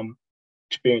lessons from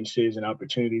experiences and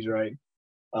opportunities, right?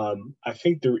 I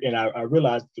think I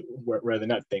realized, rather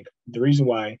not think, the reason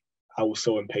why I was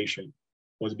so impatient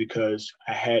was because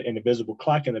I had an invisible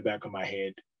clock in the back of my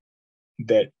head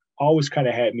that always kind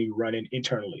of had me running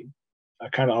internally. I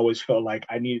kind of always felt like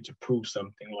I needed to prove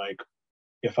something. Like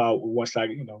if I once I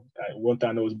one thing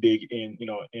I know was big in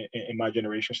my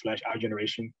generation / our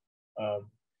generation,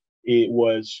 um, it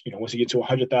was once you get to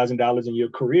 $100,000 in your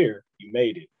career, you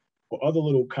made it. Or other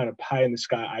little kind of pie in the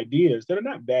sky ideas that are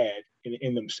not bad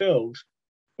in themselves,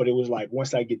 but it was like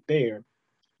once I get there,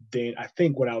 then I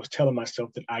think when I was telling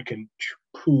myself that I can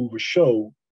prove or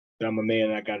show that I'm a man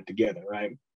and I got it together,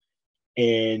 right?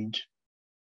 And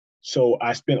so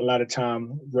I spent a lot of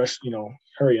time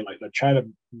hurrying, like trying to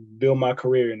build my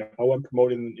career. And if I wasn't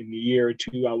promoted in a year or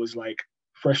two, I was like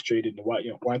frustrated. Why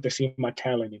aren't they seeing my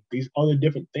talent and these other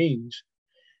different things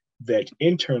that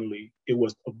internally it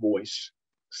was a voice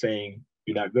saying,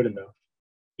 you're not good enough.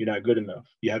 You're not good enough.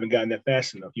 You haven't gotten that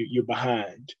fast enough. You're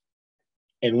behind.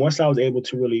 And once I was able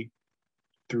to really,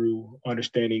 through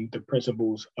understanding the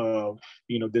principles of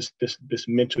this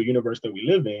mental universe that we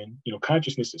live in,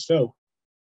 consciousness itself,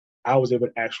 I was able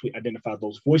to actually identify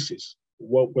those voices.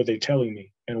 What were they telling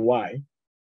me and why?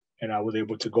 And I was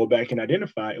able to go back and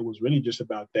identify it was really just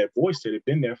about that voice that had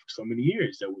been there for so many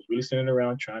years, that was really sitting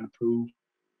around trying to prove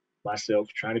myself,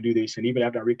 trying to do this. And even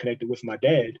after I reconnected with my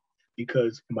dad,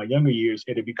 because in my younger years,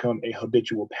 it had become a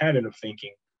habitual pattern of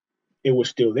thinking, it was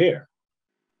still there.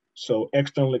 So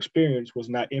external experience was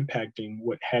not impacting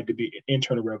what had to be an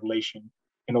internal revelation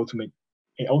and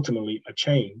ultimately a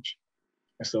change.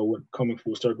 And so what coming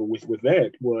full circle with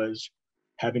that was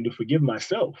having to forgive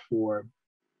myself for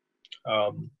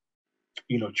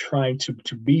trying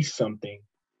to be something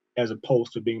as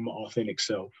opposed to being my authentic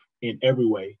self in every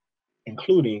way,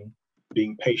 including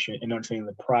being patient and understanding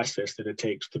the process that it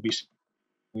takes to be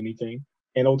anything,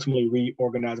 and ultimately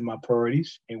reorganizing my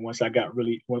priorities. And once I got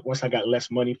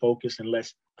less money focused and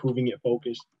less proving it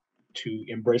focused, to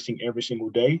embracing every single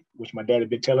day, which my dad had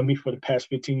been telling me for the past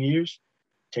 15 years,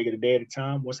 take it a day at a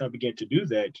time. Once I began to do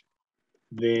that,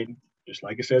 then just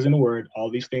like it says in the word, all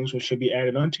these things should be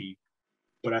added unto you.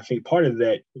 But I think part of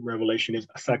that revelation is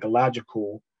a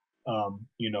psychological, Psalms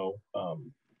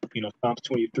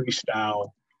 23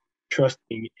 style,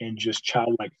 trusting and just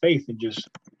childlike faith and just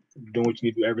doing what you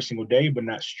need to do every single day, but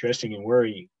not stressing and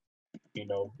worrying,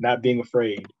 not being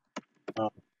afraid.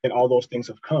 And all those things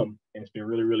have come, and it's been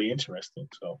really, really interesting.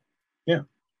 So, yeah.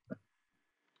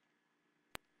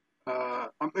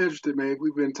 I'm interested, man.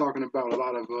 We've been talking about a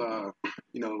lot of,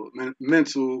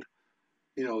 mental,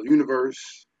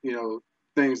 universe,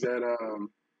 things that,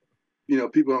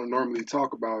 people don't normally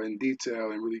talk about in detail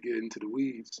and really get into the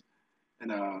weeds.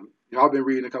 And, I've been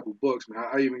reading a couple books, man.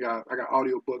 I got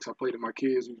audio books I play to my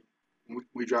kids when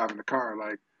we drive in the car.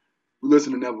 Like, we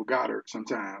listen to Neville Goddard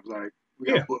sometimes. Like,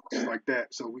 we got books like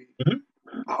that. So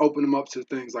I open them up to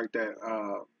things like that.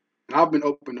 And I've been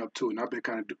open up to it, and I've been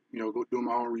kind of, doing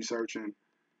my own research and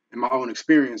my own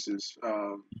experiences.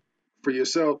 For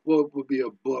yourself, what would be a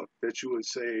book that you would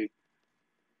say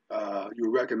you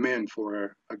would recommend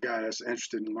for a guy that's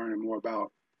interested in learning more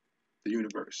about the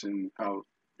universe and how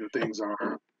things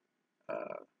are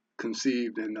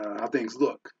conceived and how things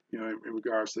look, in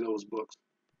regards to those books?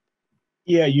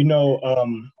 Yeah,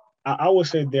 I would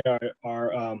say there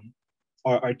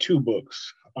are two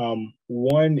books.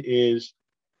 One is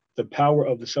The Power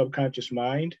of the Subconscious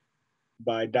Mind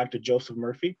by Dr. Joseph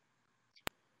Murphy.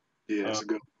 Yeah, that's a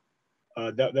good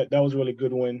one. That was a really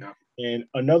good one. Yeah. And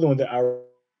another one that I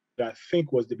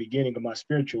think was the beginning of my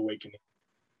spiritual awakening.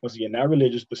 Once again, not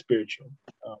religious, but spiritual.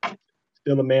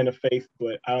 Still a man of faith,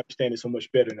 but I understand it so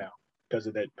much better now because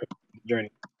of that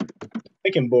journey. The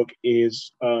second book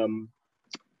is A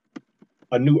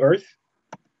New Earth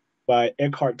by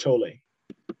Eckhart Tolle.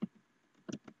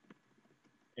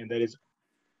 And that is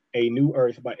A New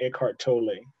Earth by Eckhart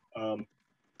Tolle.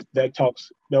 That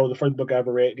was the first book I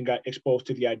ever read and got exposed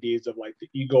to the ideas of like the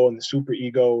ego and the super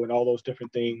ego and all those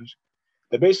different things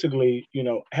that basically,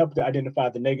 help to identify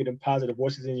the negative and positive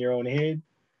voices in your own head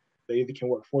that either can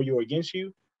work for you or against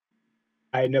you.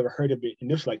 I had never heard of it, and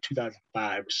this was like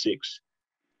 2005 or 6.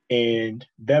 And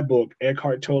that book,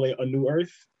 Eckhart Tolle, A New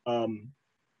Earth,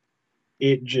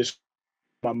 it just,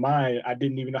 my mind, I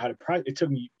didn't even know how to process. It took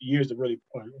me a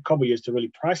couple years to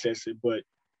really process it, but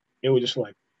it was just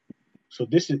like, so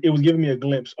it was giving me a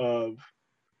glimpse of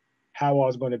how I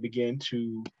was going to begin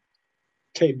to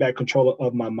take back control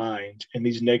of my mind and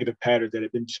these negative patterns that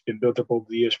have been built up over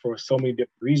the years for so many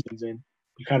different reasons. And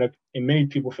and many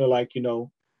people feel like, you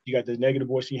got this negative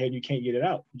voice in your head, you can't get it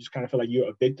out. You just kind of feel like you're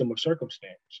a victim of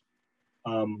circumstance.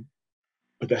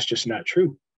 But that's just not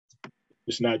true.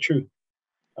 It's not true.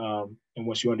 And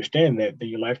once you understand that, then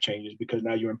your life changes because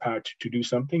now you're empowered to do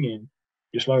something and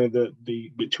just learning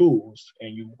the tools,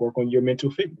 and you work on your mental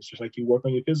fitness, just like you work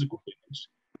on your physical fitness.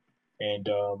 And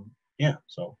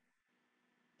so.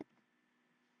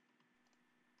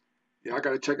 Yeah, I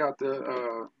got to check out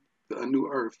the A New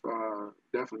Earth.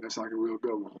 Definitely, that's like a real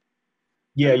good one.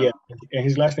 Yeah, yeah. And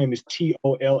his last name is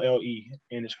Tolle,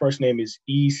 and his first name is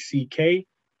Eckart.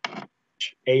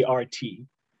 Eckhart.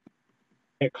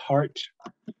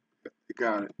 You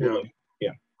got it. Yeah.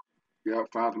 Yeah.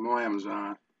 Yep. Found them on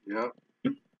Amazon. Yep.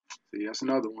 See, that's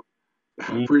another one.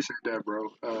 Appreciate that, bro.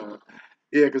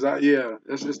 There's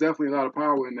definitely a lot of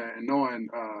power in that, and knowing,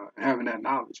 having that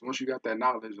knowledge. Once you got that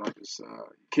knowledge, like you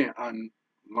can't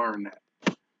unlearn that.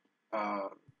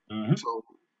 So,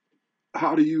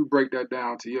 how do you break that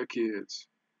down to your kids?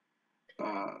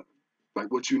 Like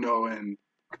what and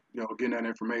getting that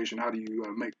information. How do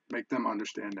you make them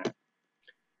understand that?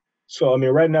 So, I mean,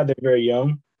 right now they're very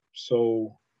young.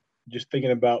 So, just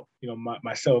thinking about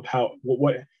myself, how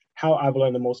I've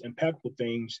learned the most impactful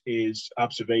things is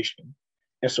observation.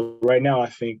 And so right now, I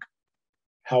think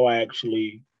how I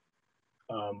actually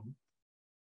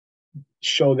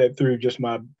show that through just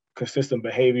my consistent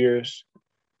behaviors.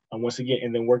 Once again,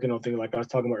 and then working on things like I was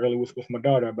talking about earlier with my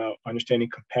daughter about understanding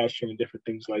compassion and different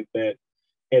things like that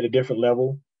at a different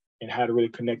level, and how to really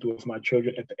connect with my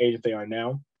children at the age that they are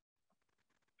now.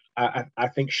 I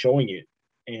think showing it,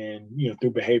 and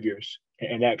through behaviors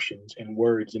and actions and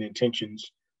words and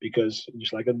intentions. Because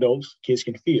just like adults, kids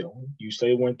can feel. You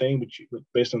say one thing, but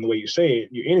based on the way you say it,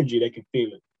 your energy, they can feel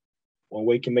it. One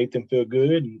way can make them feel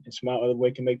good and smile, other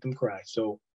way can make them cry.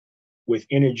 So with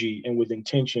energy and with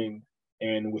intention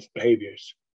and with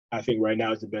behaviors, I think right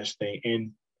now is the best thing.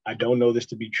 And I don't know this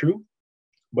to be true,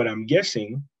 but I'm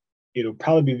guessing it'll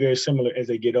probably be very similar as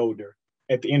they get older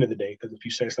at the end of the day. Because if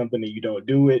you say something and you don't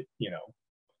do it,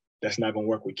 that's not going to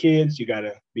work with kids. You got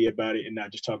to be about it and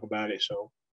not just talk about it.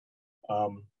 So,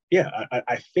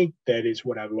 I think that is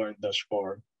what I've learned thus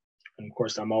far. And of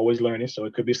course, I'm always learning. So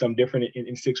it could be something different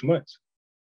in 6 months.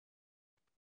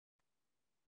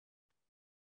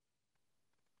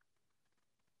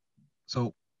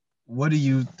 So what do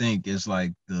you think is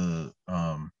like the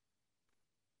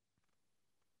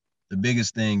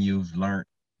biggest thing you've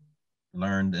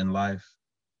learned in life?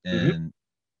 And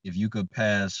if you could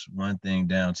pass one thing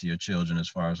down to your children as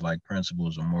far as like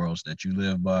principles or morals that you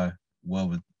live by, what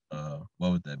would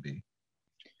that be?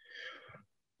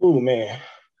 Oh man,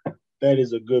 that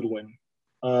is a good one.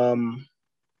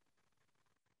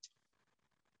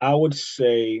 I would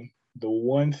say the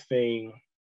one thing,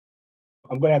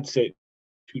 I'm gonna have to say it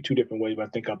two different ways, but I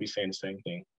think I'll be saying the same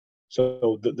thing.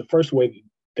 So the first way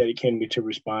that it came to me to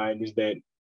respond is that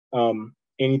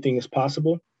anything is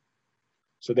possible.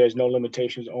 So there's no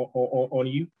limitations on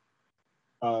you.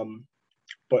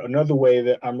 But another way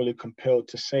that I'm really compelled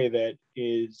to say that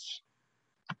is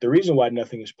the reason why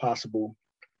nothing is possible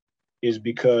is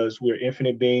because we're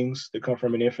infinite beings that come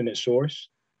from an infinite source.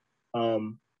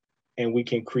 And we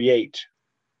can create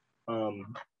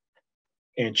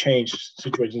and change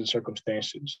situations and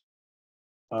circumstances.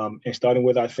 And starting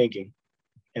with our thinking.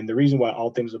 And the reason why all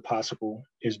things are possible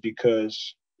is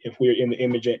because if we're in the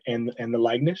image and the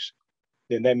likeness,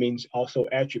 then that means also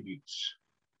attributes.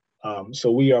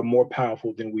 So we are more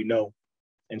powerful than we know.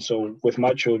 And so with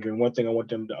my children, one thing I want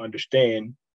them to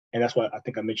understand, and that's why I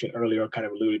think I mentioned earlier, I kind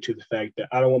of alluded to the fact that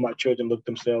I don't want my children to look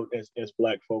themselves as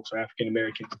Black folks or African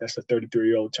Americans. That's a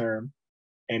 33-year-old term,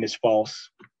 and it's false.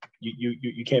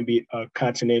 You can't be a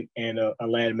continent and a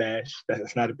landmass.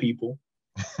 That's not a people.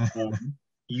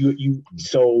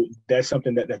 So that's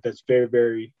something that's very,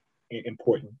 very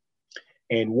important.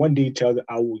 And one detail that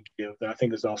I will give that I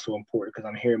think is also important, because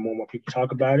I'm hearing more and more people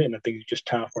talk about it, and I think it's just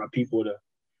time for our people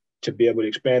to be able to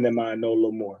expand their mind, know a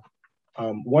little more.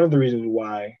 One of the reasons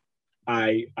why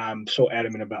I'm so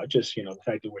adamant about just the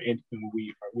fact that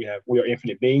we are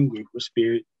infinite beings, we're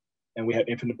spirit, and we have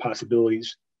infinite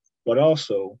possibilities, but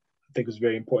also I think it's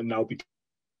very important now because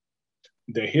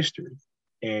their history,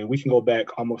 and we can go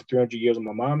back almost 300 years on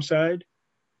my mom's side.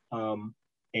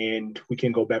 And we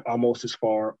can go back almost as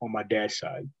far on my dad's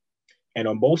side. And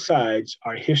on both sides,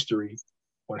 our history,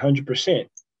 100%,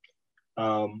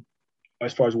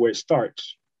 as far as where it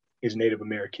starts, is Native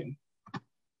American.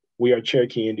 We are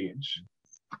Cherokee Indians.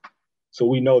 So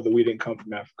we know that we didn't come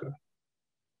from Africa.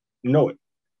 We know it.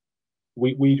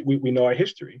 We know our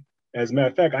history. As a matter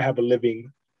of fact, I have a living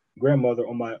grandmother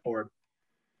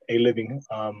a living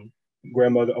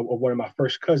grandmother of one of my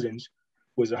first cousins,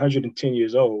 who was 110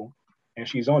 years old. And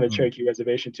she's on a Cherokee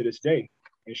reservation to this day.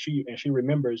 And she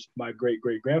remembers my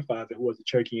great-great-grandfather, who was a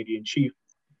Cherokee Indian chief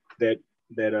that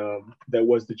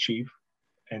was the chief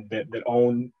and that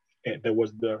owned, and that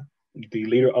was the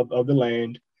leader of the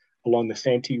land along the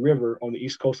Santee River on the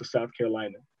east coast of South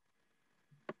Carolina.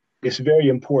 It's very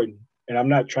important. And I'm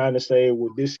not trying to say,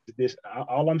 well, this.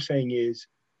 All I'm saying is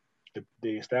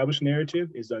the established narrative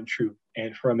is untrue.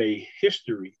 And from a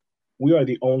history, we are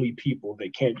the only people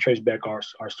that can't trace back our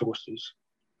sources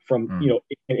from,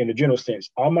 in a general sense.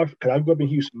 Because I grew up in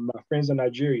Houston, my friends are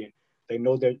Nigerian. They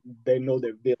know their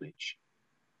village.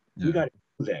 Yeah. We got to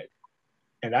do that.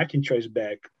 And I can trace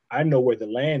back. I know where the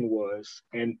land was,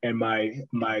 and my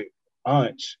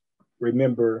aunts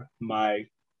remember my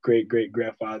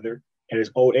great-great-grandfather at his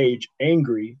old age,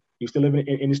 angry. He was still living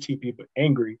in his teepee, but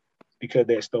angry because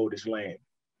they had stole his land.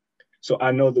 So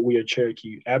I know that we are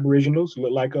Cherokee. Aboriginals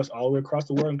look like us all the way across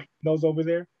the world, those over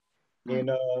there in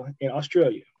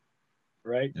Australia,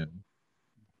 right?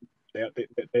 Yeah.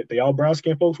 They all brown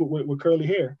skinned folks with curly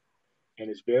hair.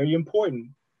 And it's very important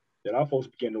that our folks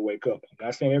begin to wake up. I'm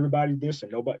not saying everybody this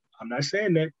and nobody, I'm not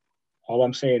saying that. All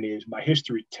I'm saying is my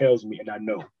history tells me, and I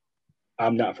know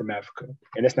I'm not from Africa.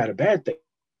 And that's not a bad thing.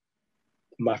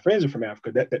 My friends are from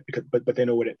Africa, but they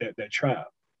know what that tribe.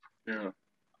 Yeah.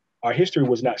 Our history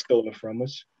was not stolen from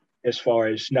us as far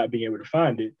as not being able to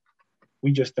find it.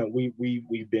 We just don't,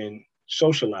 we've been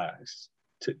socialized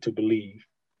to believe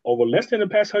over less than the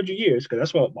past 100 years, because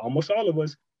that's what almost all of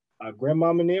us, our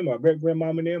grandmama and them, our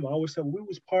great-grandmama and them, I always said we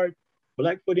was part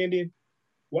Blackfoot Indian,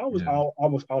 Well, Yeah.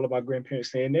 almost all of our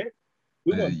grandparents saying that.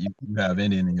 We want You have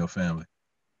Indian in your family.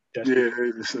 Yeah,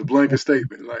 it's a blanket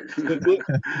statement. Like,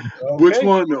 which okay.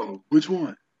 one though? Which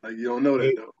one? Like, you don't know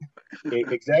that though.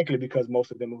 Exactly, because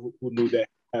most of them who knew that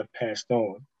have passed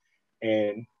on,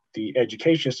 and the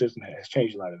education system has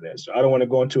changed a lot of that. So I don't want to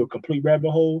go into a complete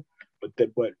rabbit hole, but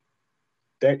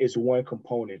that is one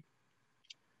component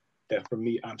that for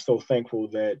me, I'm so thankful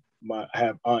that I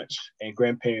have aunts and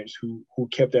grandparents who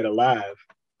kept that alive,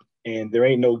 and there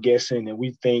ain't no guessing, and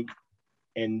we think,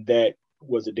 and that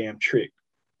was a damn trick,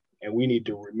 and we need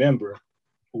to remember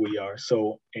who we are.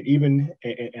 So, and even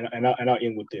I'll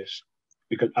end with this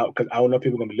because I don't know if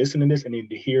people are gonna be listening to this and need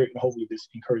to hear it, and hopefully this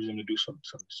encourages them to do some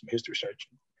history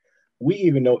searching. We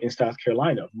even know in South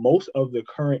Carolina, most of the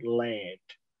current land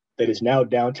that is now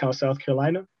downtown South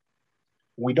Carolina,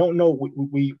 we don't know.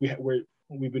 We've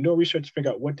been doing research to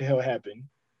figure out what the hell happened,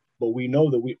 but we know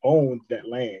that we owned that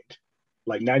land,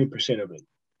 like 90% of it.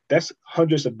 That's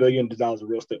hundreds of billions of dollars of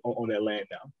real estate on that land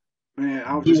now. Man,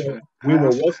 I was We just were, gonna, we I were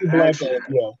was wealthy gonna black, ask you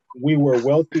that. we were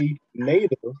wealthy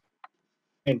native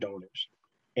landowners,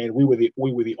 and we were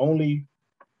the only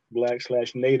black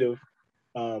slash native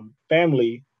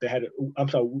family that had. I'm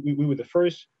sorry, we were the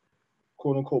first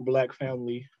quote unquote black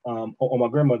family on my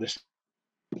grandmother's,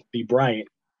 the Bryant,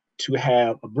 to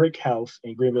have a brick house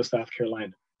in Greenville, South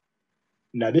Carolina.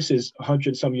 Now this is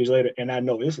 100 some years later, and I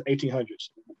know this is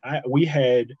 1800s.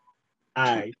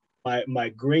 My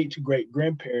great great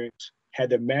grandparents had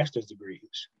their master's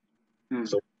degrees.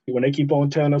 So when they keep on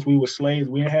telling us we were slaves,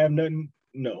 we didn't have nothing.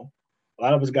 No, a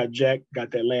lot of us got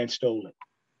that land stolen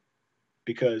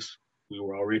because we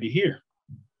were already here.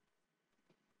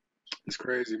 It's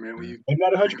crazy, man. When you And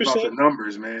not think about 100%. the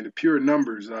numbers, man, the pure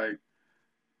numbers, like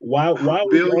Why are we the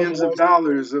only billions of ones?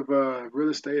 dollars of real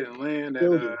estate and land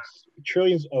that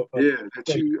Trillions of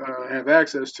that you have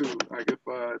access to, like if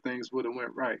things would have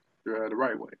went right the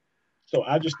right way. So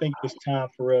I just think it's time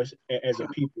for us as a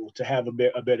people to have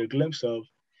a better glimpse of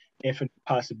infinite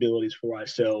possibilities for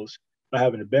ourselves by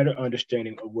having a better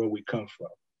understanding of where we come from.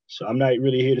 So I'm not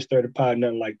really here to stir the pot,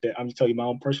 nothing like that. I'm just telling you my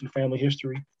own personal family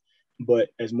history. But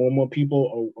as more and more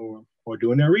people are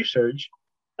doing their research,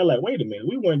 they're like, wait a minute,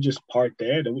 we weren't just part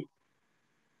there.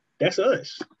 That's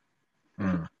us.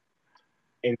 Mm.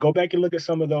 And go back and look at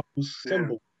some of those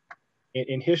symbols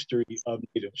in history of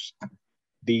natives.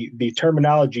 The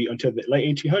terminology until the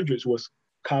late 1800s was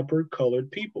copper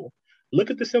colored people. Look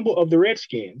at the symbol of the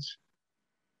Redskins.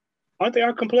 Aren't they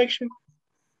our complexion?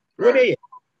 Where they at?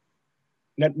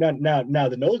 Now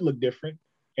the nose look different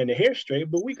and the hair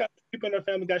straight, but we got people in our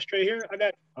family got straight hair. I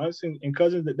got aunts and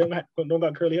cousins that don't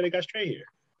got curly hair, they got straight hair.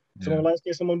 Some of light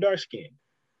skin, some of them dark skin.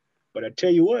 But I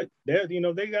tell you what, they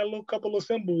got a couple of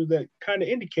symbols that kind of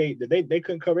indicate that they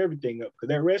couldn't cover everything up.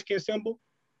 Because that Redskin symbol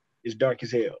is dark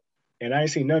as hell. And I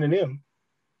ain't seen none of them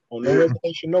on no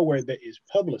reservation nowhere that is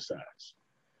publicized.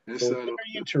 So it's very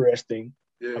interesting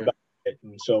about it.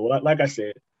 And so, like I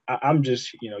said, I'm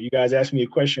just, you guys ask me a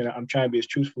question. I'm trying to be as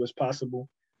truthful as possible.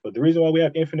 But the reason why we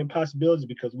have infinite possibilities is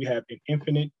because we have an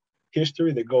infinite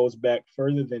history that goes back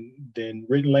further than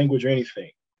written language or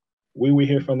anything. We were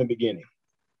here from the beginning.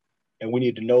 And we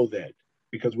need to know that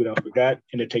because we don't forgot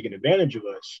and they're taking advantage of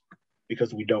us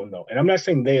because we don't know. And I'm not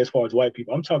saying they as far as white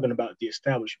people. I'm talking about the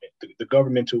establishment, the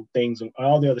governmental things and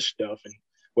all the other stuff. And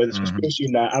whether it's conspiracy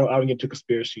or not, I don't get to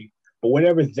conspiracy. But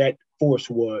whatever that force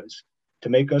was to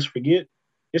make us forget,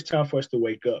 it's time for us to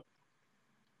wake up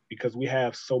because we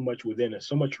have so much within us,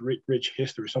 so much rich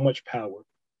history, so much power.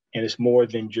 And it's more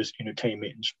than just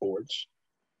entertainment and sports.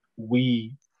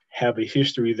 We have a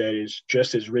history that is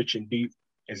just as rich and deep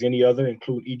as any other,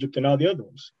 include Egypt and all the other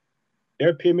ones. There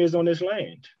are pyramids on this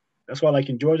land. That's why, like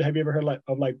in Georgia, have you ever heard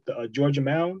of the Georgia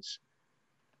mounds?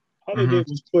 All they did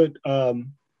was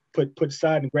put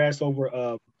sod and grass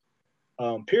over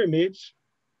pyramids.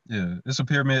 Yeah, it's a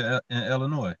pyramid in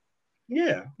Illinois.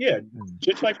 Yeah,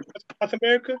 just like South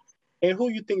America. And who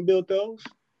you think built those?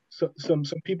 Some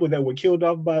people that were killed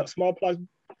off by smallpox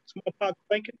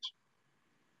blankets.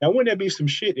 Now, wouldn't that be some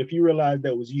shit if you realized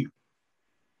that was you?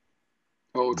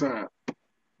 Whole time.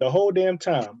 The whole damn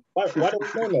time. Why do we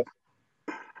know nothing?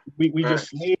 We just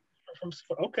slaved from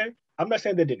okay. I'm not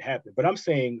saying that didn't happen, but I'm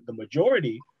saying the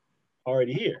majority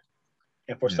already here.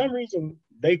 And for some reason,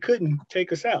 they couldn't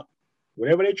take us out.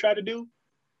 Whatever they tried to do,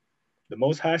 the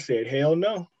Most High said, hell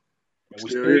no. And we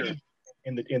still here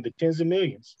in the tens of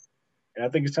millions. And I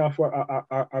think it's time for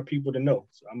our people to know.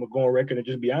 So I'm going to go on record and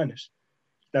just be honest.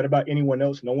 It's not about anyone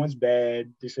else. No one's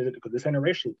bad. Because this ain't a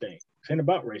racial thing. This ain't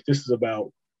about race. This is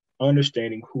about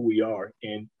understanding who we are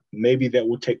and maybe that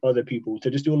will take other people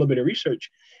to just do a little bit of research,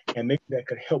 and maybe that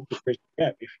could help to bridge the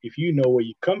gap. If you know where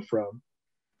you come from,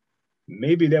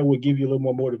 maybe that will give you a little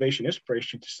more motivation,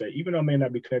 inspiration to say, even though I may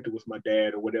not be connected with my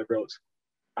dad or whatever else,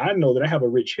 I know that I have a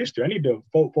rich history. I need to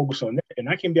focus on that, and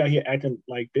I can be out here acting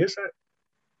like this.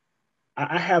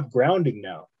 I have grounding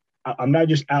now. I'm not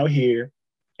just out here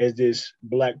as this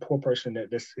Black poor person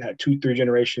that's had 2-3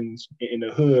 generations in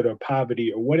the hood or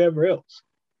poverty or whatever else,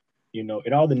 you know,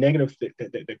 and all the negative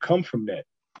that come from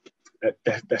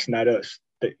that's not us.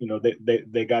 That, you know,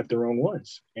 they got their own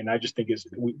ones, and I just think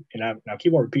I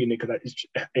keep on repeating it because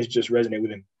it's just resonate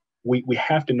with him. We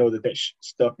have to know that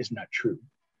stuff is not true.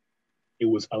 It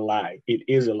was a lie. It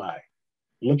is a lie.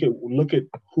 Look at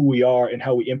who we are and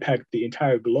how we impact the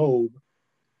entire globe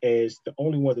as the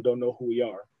only ones that don't know who we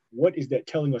are. What is that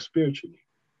telling us spiritually?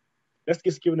 That's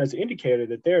just giving us an indicator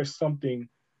that there's something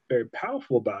very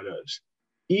powerful about us,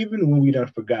 even when we done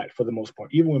forgot for the most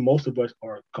part, even when most of us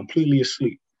are completely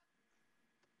asleep.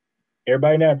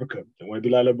 Everybody in Africa, they want to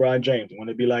be like LeBron James, they want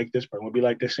to be like this person, want to be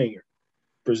like this singer.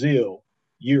 Brazil,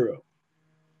 Europe,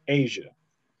 Asia,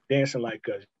 dancing like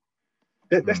us.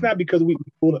 That's not because we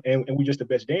cool and we're just the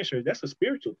best dancers. That's a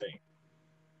spiritual thing.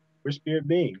 We're spirit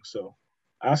beings. So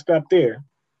I'll stop there.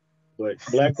 But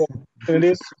Black folk,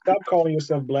 stop calling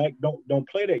yourself Black. Don't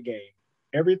play that game.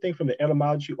 Everything from the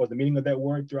etymology or the meaning of that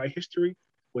word throughout history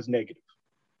was negative.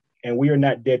 And we are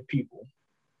not dead people.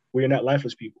 We are not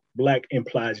lifeless people. Black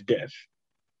implies death.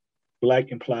 Black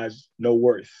implies no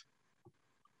worth.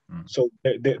 So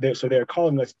they're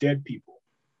calling us dead people.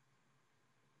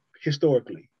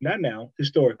 Historically, not now,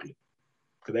 historically,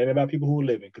 because they ain't about people who are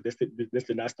living. Because this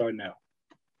did not start now.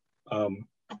 I'm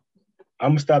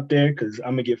gonna stop there because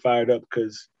I'm gonna get fired up.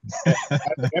 Because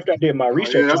after I did my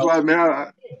research, that's why, man.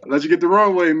 I let you get the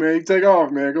runway, man. You take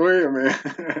off, man. Go ahead, man.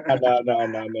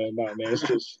 No, man. It's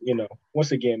just, you know,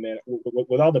 once again, man,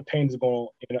 with all the pain that's going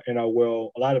on in our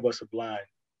world, a lot of us are blind,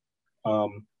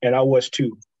 and I was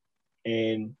too,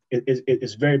 and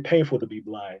it's very painful to be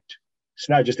blind. It's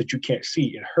not just that you can't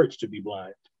see; it hurts to be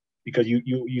blind because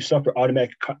you suffer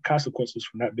automatic consequences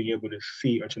from not being able to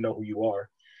see or to know who you are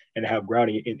and have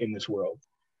grounding in this world.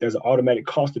 There's an automatic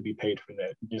cost to be paid for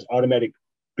that. There's automatic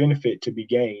benefit to be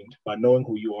gained by knowing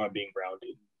who you are and being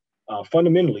grounded.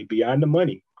 Fundamentally, beyond the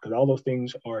money, because all those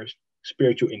things are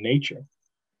spiritual in nature.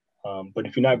 But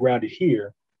if you're not grounded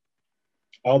here,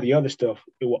 all the other stuff,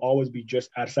 it will always be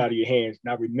just outside of your hands.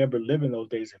 And I remember living those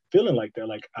days and feeling like that,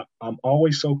 like I'm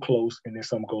always so close and then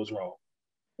something goes wrong.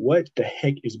 What the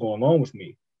heck is going on with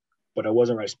me? But I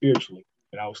wasn't right spiritually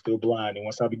and I was still blind. And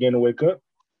once I began to wake up,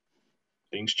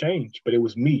 things changed. But it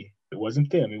was me. It wasn't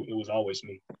them. It was always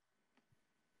me.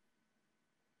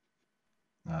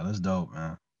 Nah, that's dope,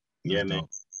 man. That's man.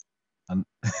 And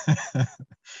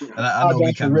I know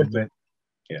we kind of went.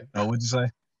 Yeah. Oh, what'd you say?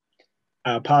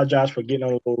 I apologize for getting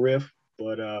on a little riff,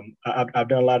 but I've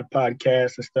done a lot of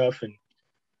podcasts and stuff, and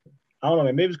I don't know,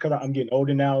 man. Maybe it's because I'm getting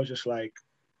older now. It's just like,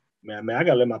 man, I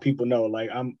gotta let my people know, like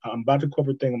I'm about the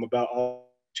corporate thing. I'm about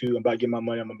getting my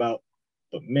money.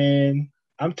 But man,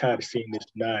 I'm tired of seeing this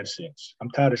nonsense.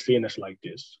 I'm tired of seeing us like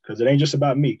this because it ain't just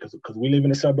about me. Because we live in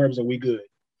the suburbs and we good.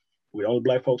 We're the only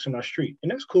Black folks in our street,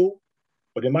 and that's cool.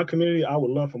 But in my community, I would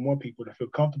love for more people to feel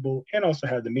comfortable and also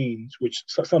have the means, which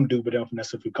some do, but they don't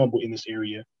necessarily feel comfortable in this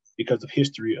area because of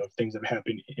history of things that have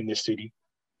happened in this city,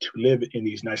 to live in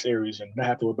these nice areas and not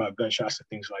have to worry about gunshots and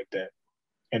things like that.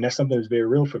 And that's something that's very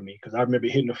real for me because I remember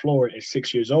hitting the floor at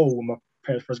 6 years old when my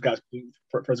parents first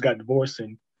got divorced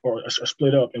or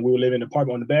split up, and we were living in an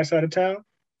apartment on the bad side of town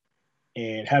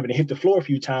and having to hit the floor a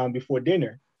few times before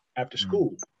dinner after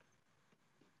school.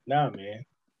 Nah, man,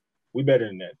 we better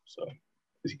than that. So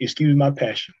excuse my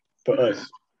passion for us.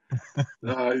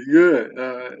 Good.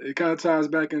 It kind of ties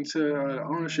back into the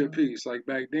ownership piece. Like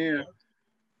back then,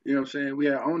 you know what I'm saying, we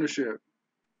had ownership,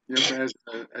 you know what I'm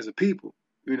saying, as a people.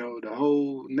 You know, the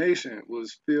whole nation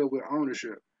was filled with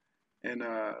ownership. And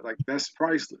like that's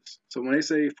priceless. So when they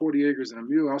say 40 acres and a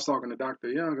mule, I was talking to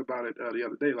Dr. Young about it the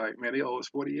other day. Like, man, they owe us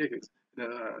 40 acres. Like,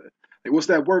 what's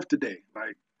that worth today?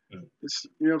 Like, it's,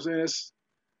 you know what I'm saying?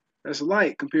 That's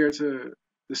light compared to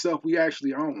the stuff we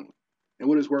actually own and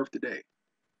what it's worth today.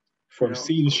 From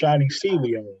sea to shining sea,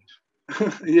 we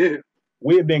own. Yeah.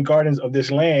 We have been guardians of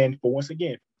this land for, once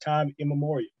again, time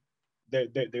immemorial. There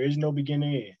is no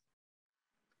beginning end.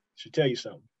 Should tell you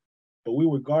something. But we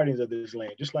were guardians of this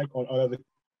land, just like on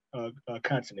other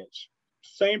continents.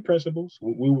 Same principles.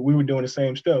 We were doing the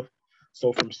same stuff.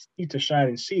 So from sea to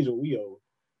shining sea is what we owe.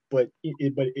 But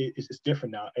it's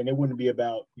different now, and it wouldn't be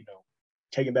about, you know,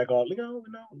 taking back all.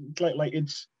 It's like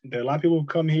it's there are a lot of people who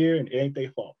come here and it ain't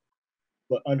their fault.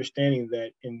 but understanding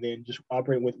that and then just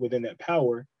operating within that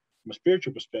power from a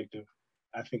spiritual perspective,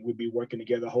 I think we'd be working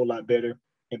together a whole lot better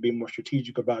and be more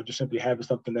strategic about just simply having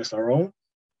something that's our own.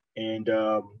 And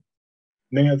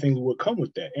many other things will come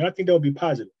with that. And I think that would be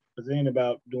positive, because it ain't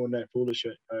about doing that foolish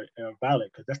or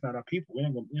violent, because that's not our people.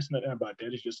 It's not about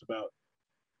that. It's just about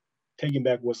taking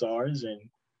back what's ours and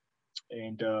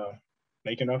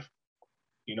making our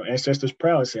ancestors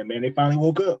proud and saying, man, they finally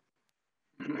woke up.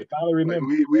 They finally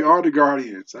remember. Like we are the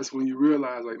guardians. That's when you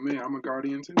realize, like, man, I'm a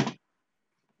guardian too.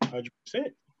 100%.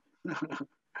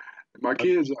 My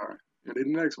kids are, and they're the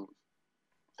next ones.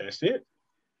 That's it.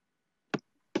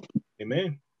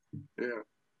 Amen. Yeah.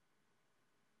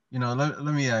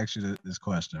 Let me ask you this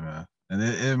question, man. And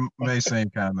it may seem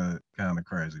kind of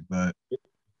crazy, but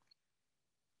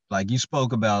like you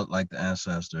spoke about like the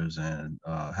ancestors and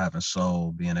having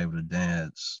soul, being able to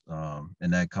dance,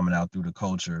 and that coming out through the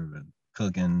culture and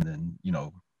cooking and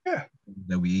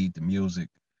that we eat, the music.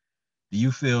 Do you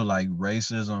feel like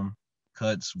racism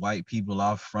cuts white people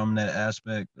off from that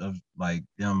aspect of like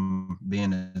them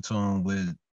being in tune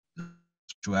with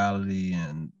spirituality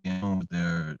and being in tune with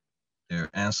their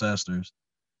ancestors?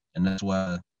 And that's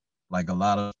why like a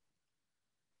lot of,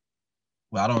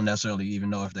 well, I don't necessarily even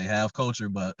know if they have culture,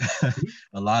 but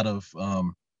a lot of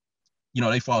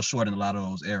they fall short in a lot of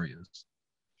those areas.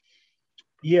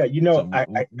 Yeah, so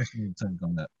what's your take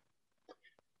on that?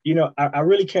 I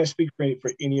really can't speak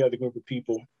for any other group of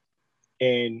people,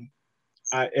 and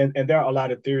there are a lot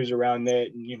of theories around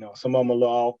that, and some of them are a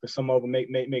little off, but some of them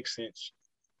make sense.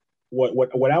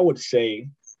 What I would say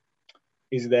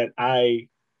is that I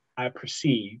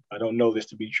perceive, I don't know this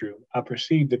to be true, I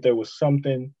perceive that there was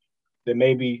something that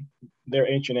maybe their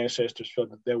ancient ancestors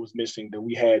felt that there was missing, that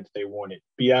we had, that they wanted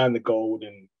beyond the gold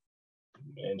and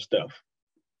stuff.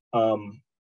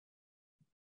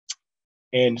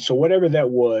 And so whatever that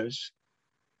was,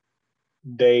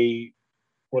 they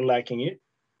were lacking it,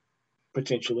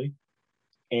 potentially.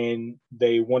 And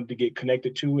they wanted to get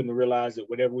connected to it and realize that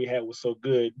whatever we had was so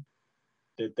good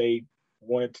that they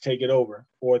wanted to take it over,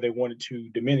 or they wanted to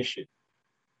diminish it.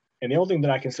 And the only thing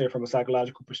that I can say from a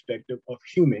psychological perspective of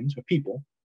humans, of people,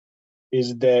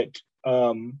 is that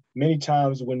many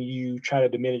times when you try to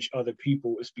diminish other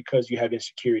people, it's because you have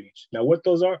insecurities. Now, what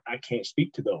those are, I can't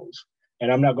speak to those. And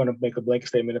I'm not going to make a blanket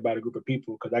statement about a group of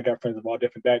people, because I got friends of all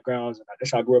different backgrounds. And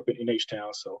that's how I grew up in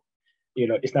H-Town. So,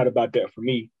 it's not about that for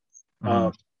me.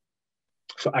 Mm-hmm.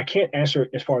 So I can't answer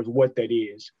as far as what that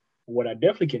is. What I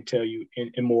definitely can tell you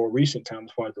in more recent times,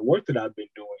 as far as the work that I've been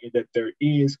doing, is that there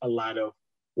is a lot of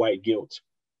white guilt.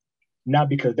 Not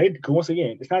because once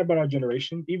again, it's not about our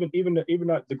generation, even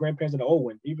the grandparents and the old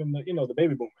ones, even the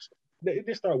baby boomers.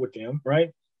 They start with them,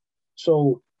 right?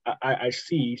 So I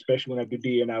see, especially when I do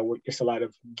D&I work, it's a lot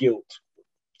of guilt.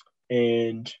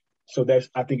 And so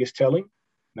I think it's telling.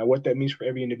 Now, what that means for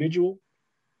every individual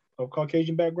of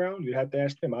Caucasian background, you have to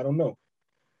ask them. I don't know.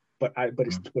 But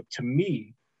to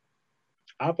me,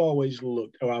 I've always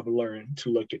I've learned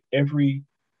to look at every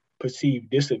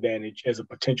perceived disadvantage as a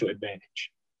potential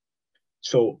advantage.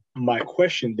 So my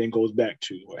question then goes back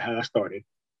to how I started.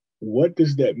 What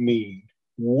does that mean?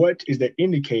 What is that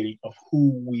indicating of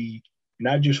who we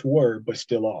not just were, but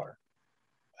still are?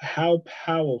 How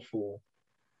powerful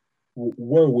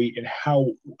were we, and how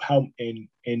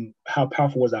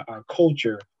powerful was our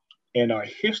culture and our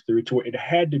history to where it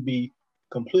had to be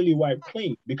completely wiped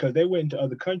clean, because they went into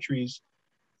other countries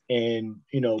and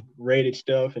raided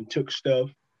stuff and took stuff,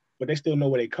 but they still know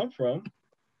where they come from.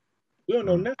 We don't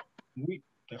know nothing.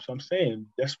 That's what I'm saying.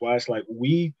 That's why it's like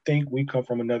we think we come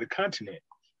from another continent.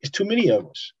 It's too many of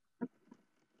us.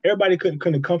 Everybody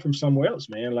couldn't come from somewhere else,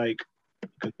 man. Like,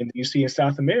 because you see in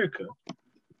South America,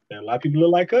 a lot of people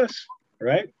look like us,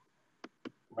 right?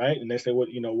 Right? And they say, what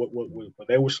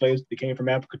they were slaves. They came from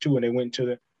Africa too, and they went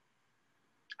to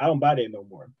I don't buy that no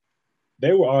more.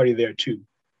 They were already there too,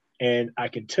 and I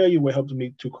can tell you what helped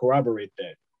me to corroborate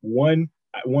that. One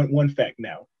fact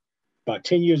now. About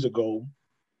 10 years ago,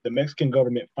 the Mexican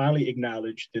government finally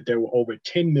acknowledged that there were over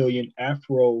 10 million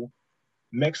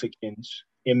Afro-Mexicans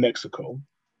in Mexico,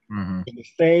 in the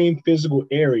same physical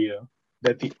area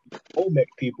that the Olmec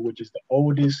people, which is the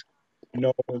oldest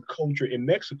known culture in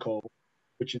Mexico,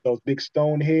 which is those big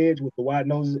stone heads with the wide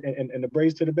noses and the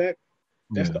braids to the back.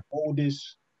 That's the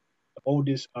oldest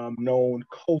known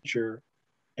culture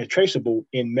and traceable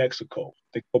in Mexico.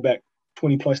 They go back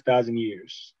 20,000+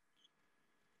 years.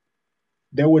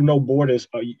 There were no borders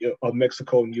of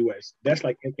Mexico and U.S. That's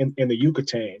like in the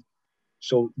Yucatan.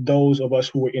 So those of us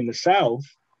who were in the South,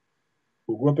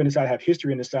 who grew up in the South, have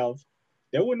history in the South,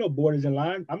 there were no borders in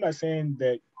line. I'm not saying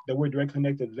that we're directly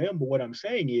connected to them, but what I'm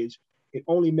saying is it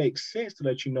only makes sense to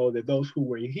let you know that those who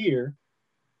were here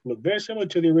look very similar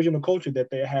to the original culture that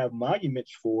they have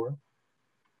monuments for,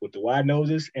 with the wide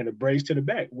noses and the braids to the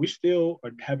back. We still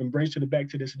are having braids to the back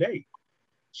to this day.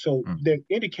 So they're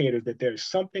indicators that there's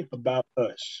something about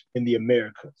us in the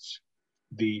Americas,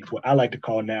 what I like to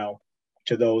call now,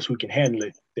 to those who can handle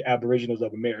it, the Aboriginals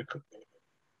of America,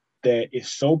 that is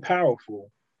so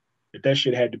powerful that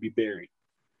shit had to be buried.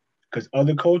 Because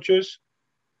other cultures,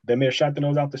 they may have shot the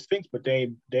nose off the Sphinx, but they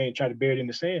ain't try to bury it in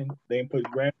the sand. They ain't put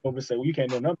grass over and say, well, you can't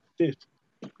know nothing about this.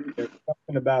 There's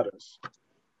something about us.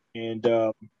 And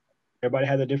everybody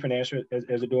has a different answer as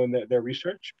they're doing their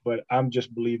research, but I'm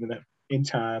just believing that in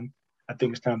time, I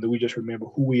think it's time that we just remember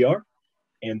who we are,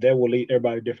 and that will lead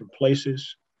everybody to different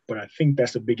places. But I think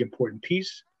that's a big important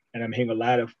piece, and I'm hearing a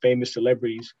lot of famous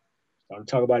celebrities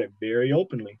talk about it very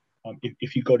openly.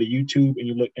 If you go to YouTube and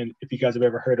you look, and if you guys have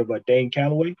ever heard of Dane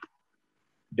Calloway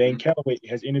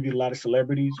has interviewed a lot of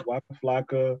celebrities, Waka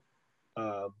Flocka.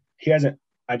 He hasn't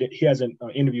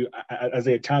interviewed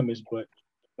Isaiah Thomas, but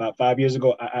about 5 years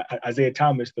ago, Isaiah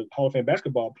Thomas, the Hall of Fame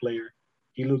basketball player,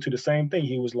 he alluded to the same thing.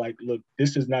 He was like, look,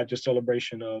 this is not just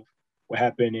celebration of what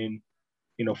happened in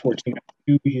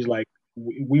 1492. He's like,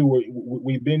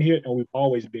 we've been here and we've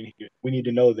always been here. We need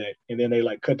to know that. And then they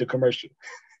like cut the commercial.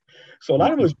 So a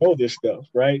lot of us know this stuff,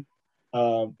 right?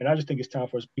 And I just think it's time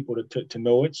for us people to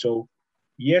know it. So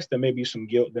yes, there may be some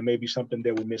guilt. There may be something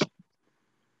that we're missing.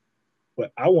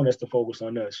 But I want us to focus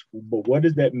on us. But what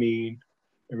does that mean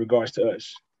in regards to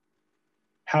us?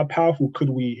 How powerful could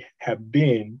we have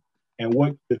been? And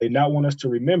what do they not want us to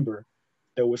remember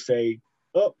that would say,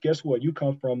 oh, guess what? You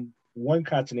come from one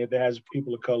continent that has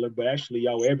people of color, but actually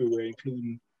y'all were everywhere,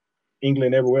 including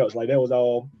England, everywhere else. Like that was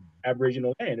all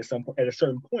Aboriginal land at a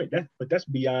certain point. But that's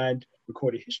beyond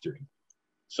recorded history.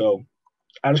 So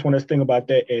I just want us to think about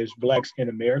that as Blacks in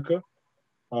America,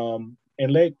 and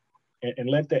let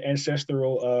the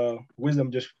ancestral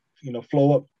wisdom just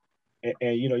flow up.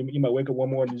 And you might wake up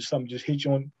one morning and something just hit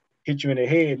you in the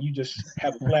head. You just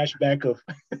have a flashback of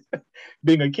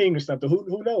being a king or something.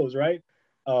 Who knows, right?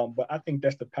 But I think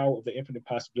that's the power of the infinite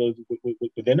possibilities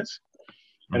within us.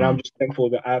 And I'm just thankful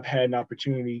that I've had an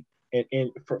opportunity and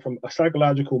from a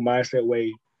psychological mindset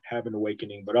way, have an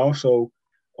awakening, but also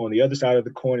on the other side of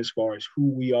the coin, as far as who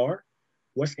we are,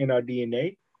 what's in our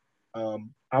DNA.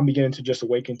 I'm beginning to just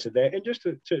awaken to that and just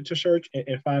to search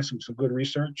and find some good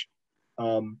research.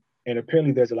 And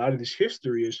apparently there's a lot of this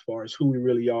history as far as who we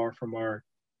really are from our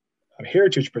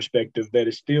heritage perspective that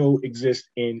it still exists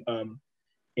in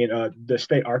the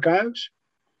state archives,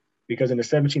 because in the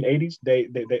 1780s,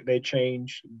 they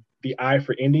changed the I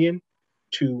for Indian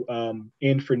to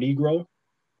N for Negro.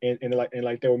 And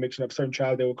like they were mixing up certain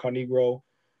tribes they would call Negro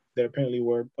that apparently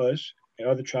were us, and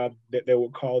other tribes that they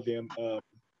would call them,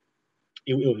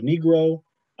 it was Negro,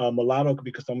 mulatto,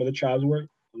 because some of the tribes were,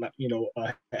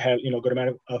 had, good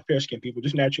amount of fair-skinned people,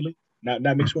 just naturally, not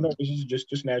mixed with others,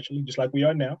 just naturally, just like we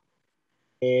are now.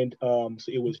 And so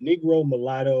it was Negro,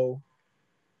 mulatto,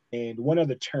 and one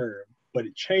other term, but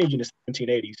it changed in the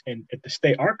 1780s. And at the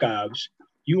state archives,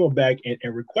 you go back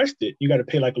and request it. You got to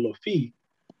pay like a little fee.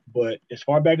 But as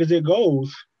far back as it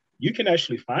goes, you can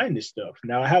actually find this stuff.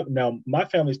 Now my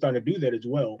family's starting to do that as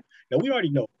well. Now we already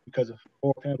know because of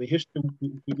our family history.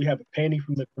 We have a painting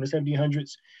from the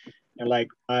 1700s, and like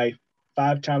my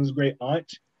 5 times great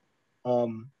aunt,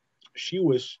 she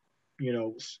was,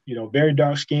 very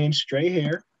dark skinned, straight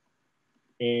hair,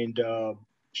 and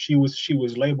she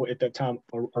was labeled at that time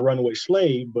a runaway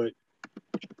slave, but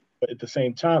at the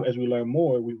same time, as we learn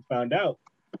more, we found out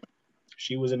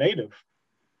she was a native,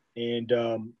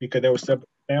 and because there were separate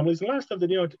families, a lot of stuff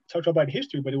that talked about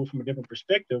history, but it was from a different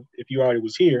perspective. If you already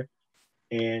was here,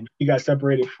 and she got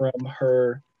separated from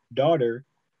her daughter,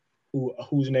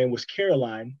 whose name was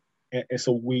Caroline, and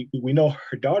so we know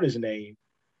her daughter's name,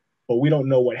 but we don't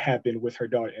know what happened with her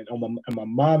daughter. And on my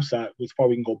mom's side, as far as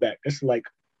we can go back, it's like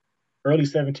early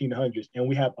 1700s, and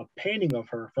we have a painting of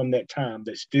her from that time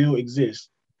that still exists.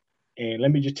 And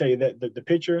let me just tell you that the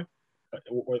picture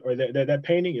or that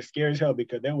painting is scary as hell,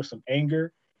 because there was some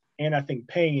anger and I think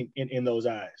pain in those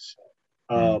eyes.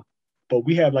 But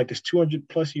we have like this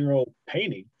 200-plus-year-old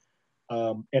painting,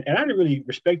 and I didn't really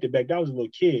respect it back then. I was a little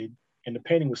kid, and the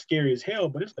painting was scary as hell.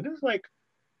 But it's like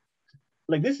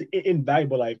this is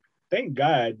invaluable. Like, thank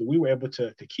God that we were able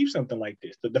to keep something like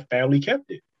this. The family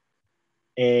kept it.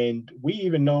 And we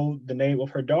even know the name of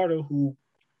her daughter, who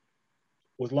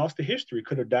was lost to history,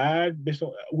 could have died.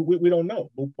 We don't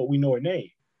know, but we know her name.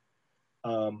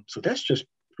 So that's just,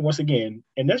 once again,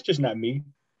 and that's just not me.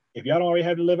 If y'all don't already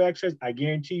have the live access, I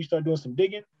guarantee you start doing some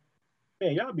digging,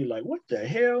 man, y'all be like, what the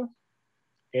hell?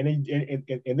 and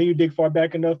then you dig far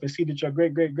back enough and see that your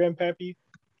great grandpappy,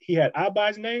 he had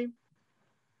Abai's name.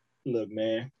 Look,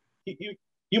 man,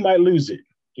 you might lose it,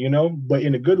 but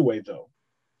in a good way though.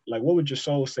 Like, what would your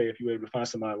soul say if you were able to find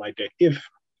somebody like that? If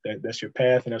that's your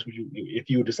path and that's what if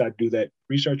you decide to do that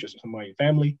research or somebody in your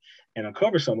family and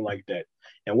uncover something like that,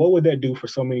 and what would that do for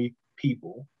so many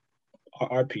people,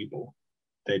 our people,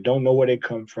 that don't know where they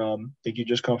come from, think you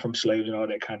just come from slaves and all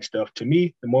that kind of stuff? To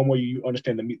me, the more and more you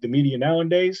understand the media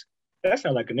nowadays, that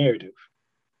sounds like a narrative.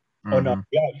 Mm-hmm. Oh no,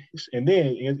 yeah. And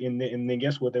then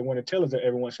guess what they want to tell us that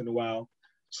every once in a while,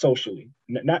 socially,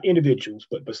 not individuals,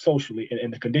 but socially,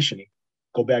 and the conditioning.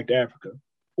 Go back to Africa.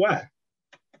 Why?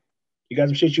 You got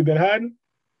some shit you've been hiding?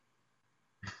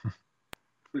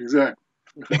 Exactly.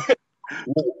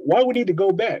 Why we need to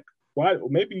go back? Why?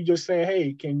 Maybe you just saying,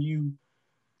 hey, can you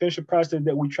finish the process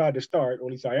that we tried to start, or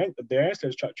at least their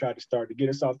ancestors tried to start to get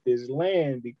us off this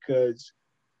land because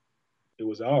it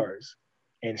was ours.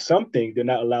 And something did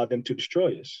not allow them to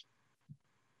destroy us.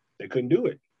 They couldn't do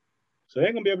it. So they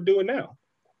ain't gonna be able to do it now.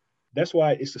 That's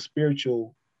why it's a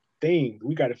spiritual thing.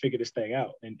 We got to figure this thing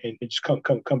out and just come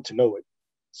to know it.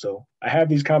 So I have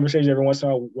these conversations every once in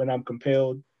a while when I'm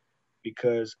compelled,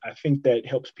 because I think that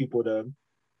helps people to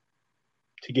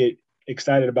get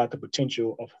excited about the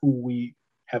potential of who we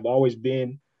have always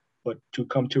been, but to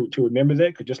come to remember that.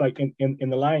 Because just like in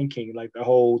The Lion King, like the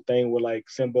whole thing where like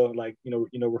Simba, like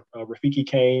Rafiki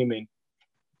came and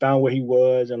found where he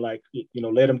was and like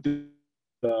led him through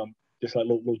this like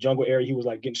little jungle area. He was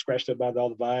like getting scratched up by all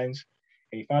the vines,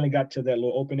 and he finally got to that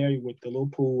little open area with the little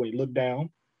pool. And he looked down,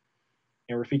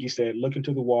 and Rafiki said, "Look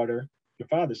into the water. Your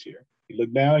father's here." He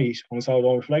looked down. He only saw his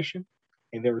own reflection,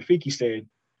 and then Rafiki said,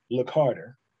 "Look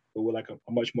harder," but with like a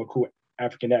much more cool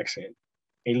African accent.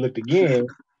 And he looked again.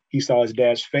 He saw his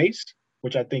dad's face,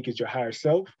 which I think is your higher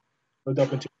self. Looked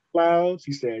up into the clouds.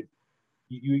 He said,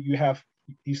 "You have."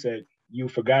 He said,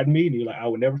 "You've forgotten me." And he was like, "I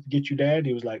will never forget you, Dad."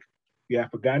 He was like, "You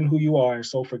have forgotten who you are and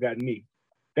so forgotten me."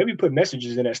 They be putting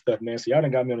messages in that stuff, man. So y'all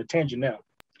done got me on a tangent now.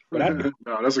 But I think,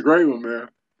 no, that's a great one, man.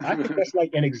 I think that's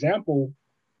like an example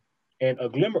and a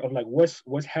glimmer of like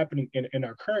what's happening in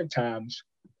our current times,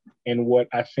 and what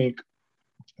I think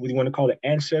we want to call it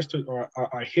ancestors or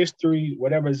our history,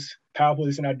 whatever's powerful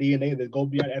is in our DNA that go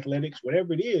beyond athletics,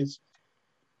 whatever it is.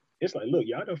 It's like, look,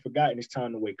 y'all done forgotten it's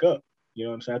time to wake up. You know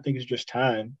what I'm saying? I think it's just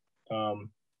time.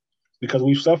 Because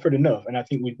we've suffered enough, and I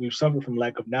think we've suffered from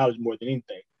lack of knowledge more than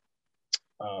anything.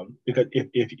 Because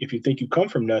if you think you come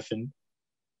from nothing,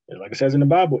 like it says in the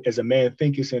Bible, as a man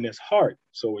thinketh in his heart,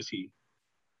 so is he.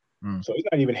 So it's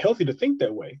not even healthy to think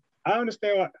that way. I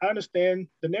understand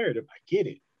the narrative. I get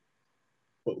it.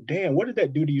 But damn, what did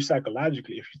that do to you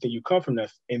psychologically if you think you come from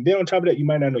nothing? And then on top of that, you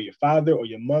might not know your father or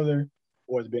your mother,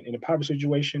 or has been in a poverty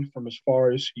situation from as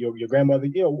far as your grandmother.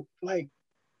 Like,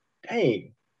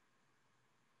 dang.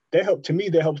 That helps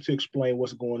to explain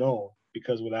what's going on,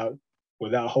 because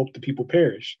without hope the people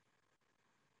perish.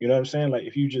 You know what I'm saying? Like,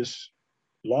 if you just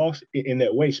lost in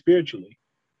that way spiritually,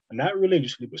 not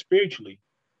religiously, but spiritually,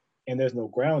 and there's no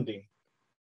grounding,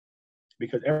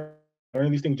 because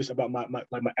learning these things just about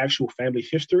my actual family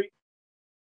history,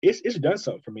 it's done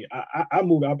something for me. I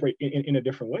operate in a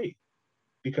different way,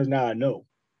 because now I know.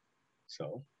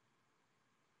 So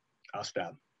I'll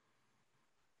stop.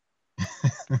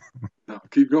 No,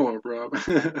 keep going, bro.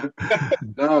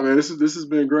 No, man, this has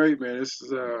been great, man. This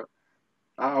is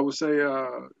I would say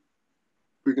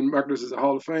we can mark this as a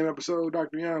Hall of Fame episode,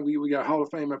 Dr. Young. We got Hall of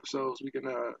Fame episodes. We can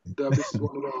dub this as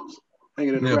one of those,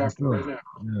 hanging in the rafter right now.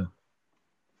 Yeah.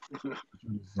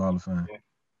 It's Hall of Fame.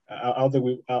 I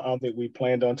don't think we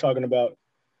planned on talking about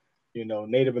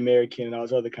Native American and all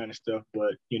this other kind of stuff.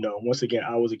 But once again,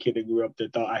 I was a kid that grew up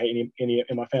that thought I had any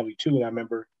in my family too. And I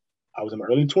remember I was in my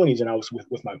early 20s and I was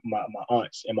with my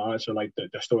aunts, and my aunts are like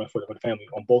the story for the family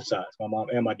on both sides, my mom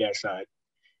and my dad's side.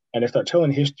 And they start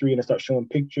telling history and they start showing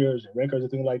pictures and records and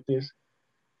things like this.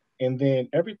 And then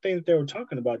everything that they were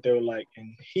talking about, they were like,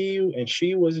 and he and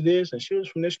she was this, and she was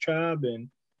from this tribe and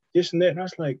this and that. And I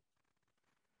was like,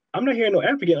 I'm not hearing no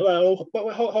African. Hold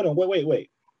on, wait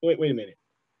a minute.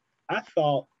 I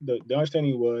thought the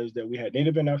understanding was that we had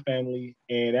Native in our family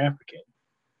and African.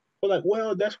 But like,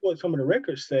 well, that's what some of the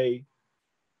records say.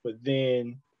 But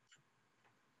then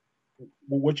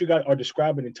what you guys are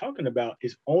describing and talking about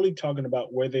is only talking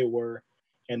about where they were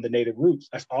and the Native roots.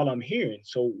 That's all I'm hearing.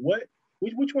 So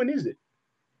which one is it?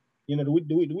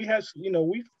 Do we have,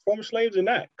 we former slaves or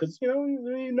not? Because,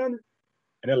 none.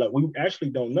 And they're like, we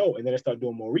actually don't know. And then I start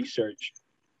doing more research.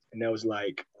 And that was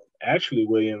like, actually,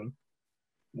 William,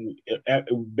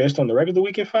 based on the record that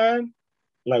we can find,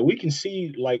 like we can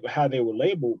see like how they were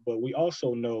labeled, but we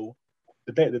also know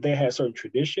that they had certain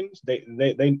traditions. They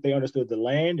understood the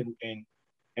land and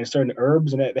certain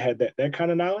herbs, and that they had that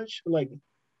kind of knowledge. Like,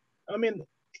 I mean,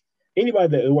 anybody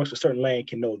that works a certain land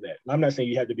can know that. I'm not saying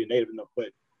you have to be a native enough,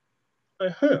 but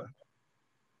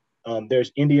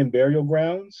there's Indian burial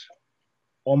grounds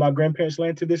on my grandparents'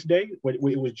 land to this day.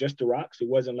 It was just the rocks. It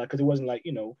wasn't like, because it wasn't like,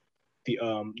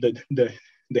 the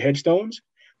headstones,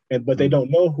 but they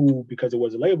don't know who, because it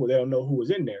was a label. They don't know who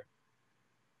was in there.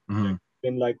 Mm-hmm.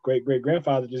 And like great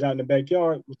grandfather just out in the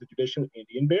backyard was the traditional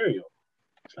Indian burial.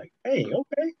 It's like, hey,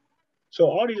 okay. So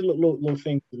all these little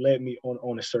things led me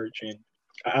on a search, and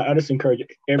I just encourage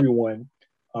everyone.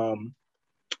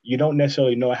 You don't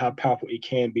necessarily know how powerful it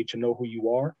can be to know who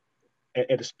you are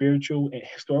at a spiritual and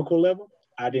historical level.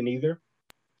 I didn't either,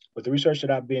 but the research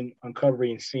that I've been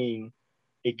uncovering and seeing,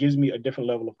 it gives me a different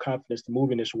level of confidence to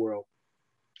move in this world,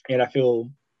 and I feel,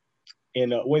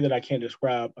 in a way that I can't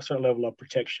describe, a certain level of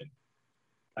protection.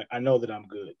 Like, I know that I'm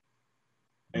good,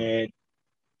 and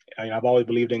I've always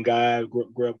believed in God.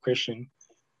 Grew up Christian,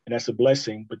 and that's a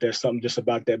blessing. But there's something just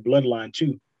about that bloodline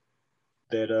too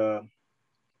that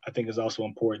I think is also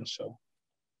important. So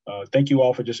thank you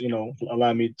all for just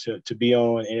allowing me to be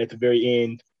on, and at the very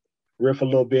end, riff a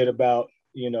little bit about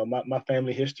my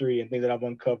family history and things that I've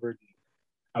uncovered.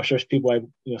 I'm sure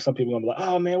people some people are gonna be like,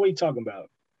 oh man, what are you talking about?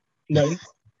 Nothing.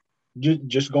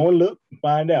 Just go and look,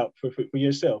 find out for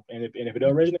yourself, and if it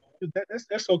doesn't resonate,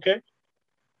 that's okay.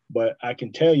 But I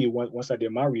can tell you, once I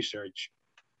did my research,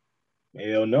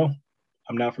 hell no,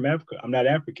 I'm not from Africa. I'm not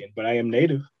African, but I am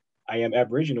Native. I am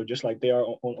Aboriginal, just like they are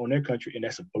on their country, and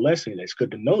that's a blessing. That's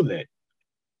good to know that,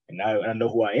 and I know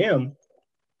who I am.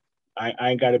 I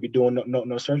ain't got to be doing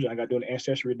no search. I got to do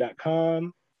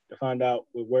ancestry.com to find out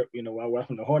where I'm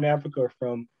from, the Horn of Africa, or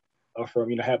from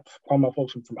have part of my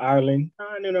folks from Ireland.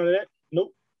 I didn't know that.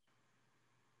 Nope.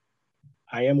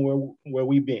 I am where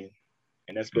we've been,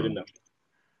 and that's good enough.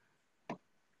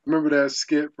 Remember that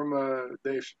skit from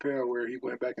Dave Chappelle where he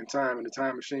went back in time in the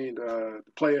time machine, the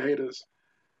player haters,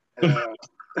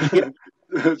 and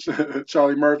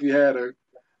Charlie Murphy had an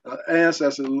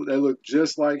ancestor that looked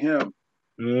just like him,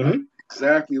 like,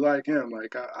 exactly like him.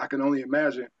 Like, I can only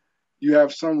imagine you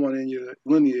have someone in your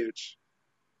lineage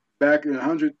back in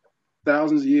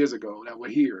thousands of years ago that were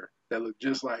here that looked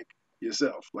just like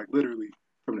yourself, like literally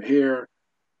from the hair,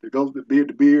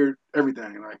 the beard,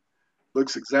 everything, like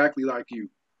looks exactly like you.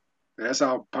 And that's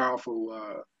how powerful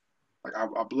like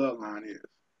our bloodline is.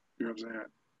 You know what I'm saying?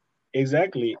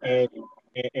 Exactly, and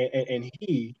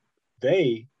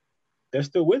they're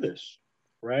still with us,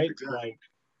 right? Exactly. Like,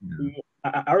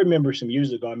 I remember some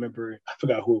years ago. I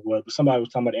forgot who it was, but somebody was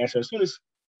talking about ancestors. As soon as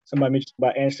somebody mentioned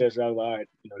about ancestors, I was like, all right,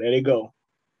 there they go.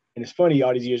 And it's funny,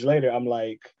 all these years later, I'm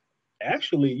like,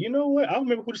 actually, you know what? I don't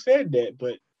remember who said that,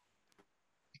 but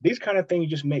these kind of things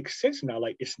just make sense now.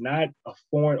 Like, it's not a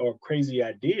foreign or crazy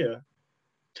idea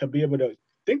to be able to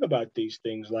think about these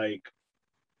things, like,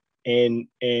 and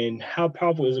how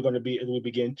powerful is it going to be as we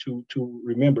begin to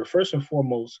remember, first and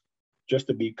foremost, just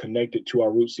to be connected to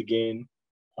our roots again,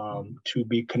 to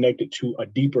be connected to a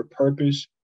deeper purpose.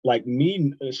 Like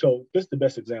me, so this is the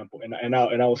best example, and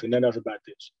I will say nothing else about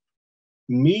this.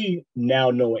 Me now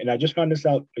knowing, and I just found this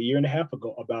out a year and a half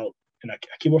ago about, and I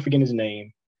keep on forgetting his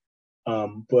name,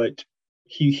 but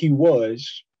he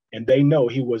was, and they know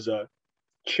he was a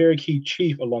Cherokee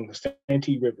chief along the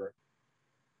Santee River.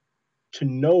 To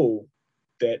know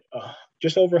that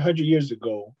just over 100 years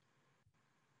ago,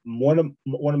 my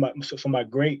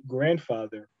great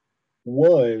grandfather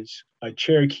was a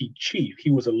Cherokee chief.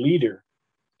 He was a leader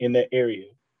in that area.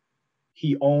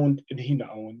 He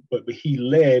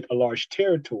led a large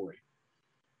territory.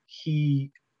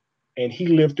 He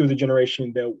lived through the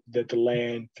generation that the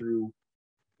land, through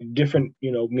different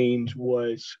means,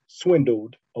 was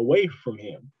swindled away from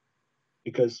him,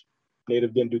 because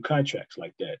Native didn't do contracts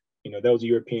like that. That was a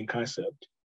European concept.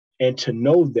 And to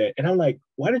know that, and I'm like,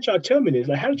 why didn't y'all tell me this?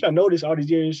 Like, how did y'all know this all these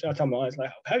years? I'm talking about, it's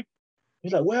like, how?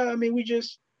 He's like, well, I mean, we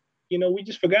just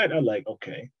forgot. I'm like,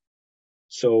 okay.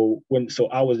 So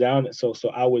I was down,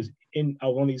 I was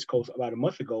on the East Coast about a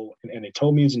month ago, and they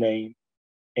told me his name,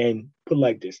 and put it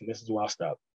like this, and this is where I'll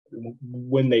stop.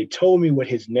 When they told me what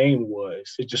his name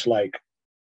was, it's just like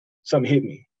something hit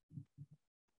me.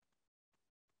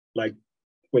 Like,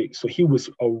 wait, so he was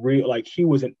a real, like, he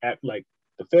was an act, like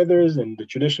the feathers and the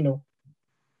traditional.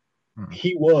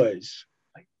 He was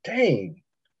like, dang.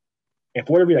 And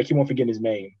for whatever reason, I keep on forgetting his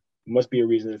name. It must be a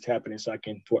reason that's happening, so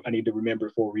I need to remember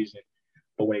for a reason.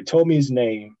 But when they told me his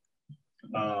name,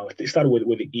 they started with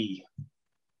an E,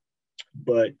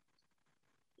 but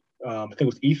I think it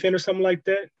was Ethan or something like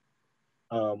that.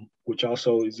 which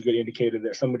also is a good indicator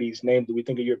that some of these names that we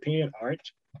think are European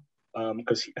aren't.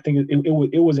 Because I think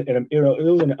it was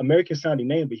an American sounding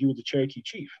name, but he was a Cherokee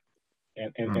chief,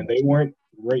 and they weren't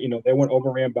they weren't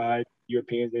overran by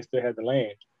Europeans. They still had the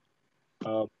land.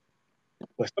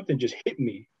 But something just hit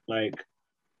me. Like,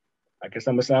 I guess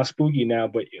I'm gonna sound spooky now,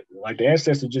 but like the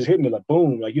ancestors just hit me like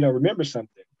boom, like remember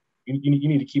something. You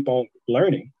need to keep on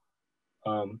learning.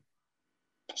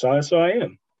 So I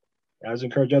am. I just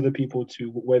encourage other people to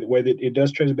whether it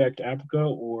does trace back to Africa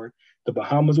or the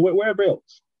Bahamas, wherever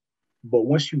else. But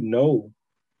once you know,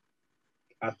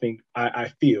 I think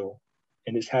I feel,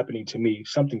 and it's happening to me,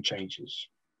 something changes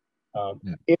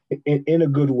in a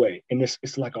good way. And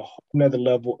it's like a whole nother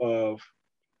level of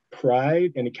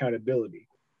pride and accountability.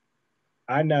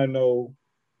 I now know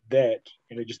that,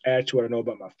 and it just adds to what I know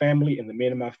about my family and the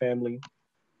men in my family.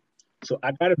 So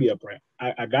I got to be upright.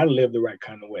 I got to live the right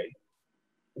kind of way.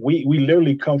 We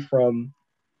literally come from,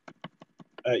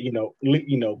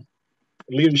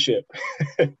 leadership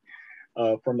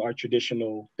from our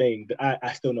traditional thing that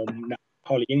I still know not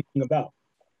hardly anything about.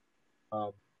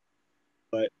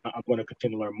 But I'm going to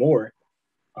continue to learn more.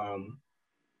 And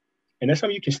that's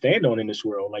something you can stand on in this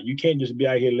world. Like, you can't just be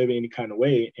out here living any kind of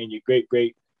way, and your great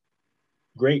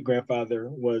grandfather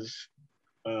was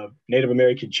Native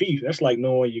American chief. That's like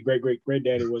knowing your great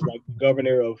granddaddy was like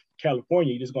governor of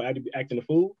California. You just gonna have to be acting a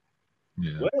fool?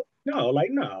 Yeah. What? No,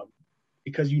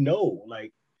 because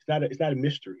like it's not a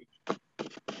mystery. So,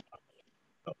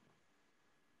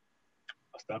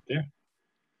 I'll stop there.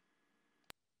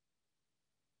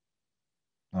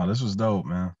 Oh, this was dope,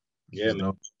 man. This was man.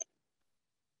 dope.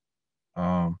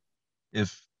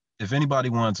 If anybody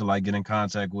wanted to like get in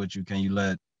contact with you, can you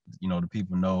let the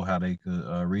people know how they could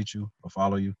reach you or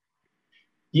follow you?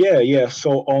 Yeah.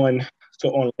 So on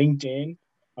LinkedIn,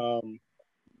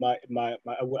 my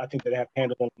I think that I have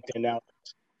handled on LinkedIn now.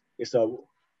 It's a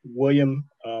William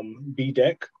B.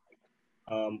 Deck.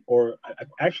 Or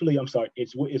actually, I'm sorry,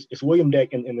 it's William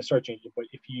Deck in the search engine. But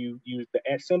if you use the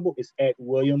 @ symbol, it's at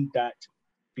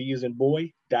William.B as in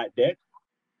boy .deck.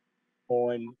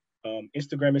 On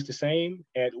Instagram, it's the same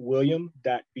at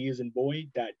William.B as in boy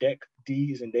 .deck,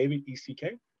 D as in David,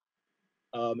 ECK.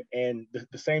 And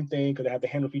the same thing, because I have the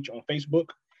handle feature on Facebook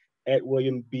at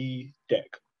William B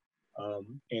Deck.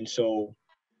 And so,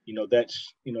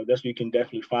 that's where you can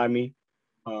definitely find me.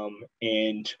 I'm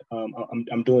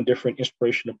doing different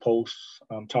inspirational posts,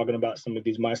 talking about some of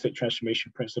these mindset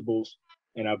transformation principles.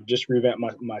 And I've just revamped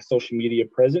my social media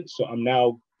presence. So I'm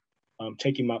now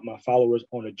taking my followers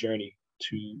on a journey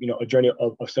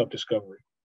of self-discovery.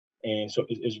 And so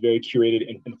it's very curated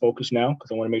and focused now,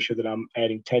 because I want to make sure that I'm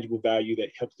adding tangible value that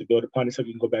helps to build upon it. So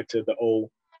you can go back to the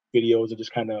old videos and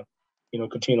just kind of,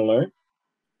 continue to learn.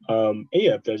 And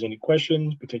yeah, if there's any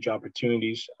questions, potential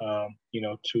opportunities, to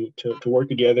work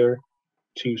together,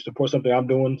 to support something I'm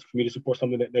doing, for me to support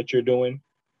something that you're doing,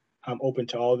 I'm open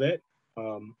to all that.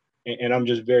 And I'm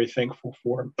just very thankful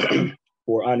for,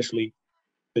 for honestly,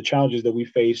 the challenges that we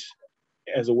face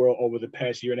as a world over the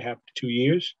past 1.5 to 2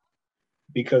 years,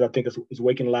 because I think it's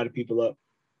waking a lot of people up,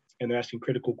 and they're asking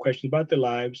critical questions about their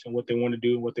lives and what they want to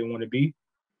do and what they want to be.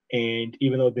 And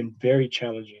even though it's been very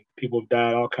challenging, people have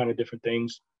died, all kind of different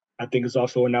things, I think it's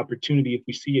also an opportunity if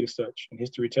we see it as such. And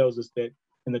history tells us that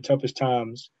in the toughest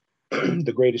times,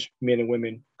 the greatest men and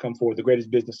women come forward, the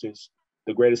greatest businesses,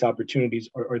 the greatest opportunities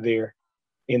are there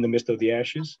in the midst of the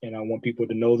ashes. And I want people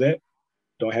to know that.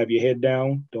 Don't have your head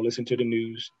down. Don't listen to the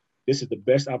news. This is the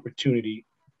best opportunity,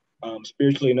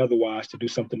 spiritually and otherwise, to do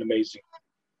something amazing.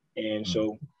 And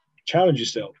so challenge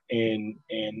yourself and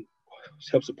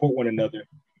help support one another.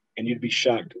 And you'd be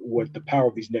shocked what the power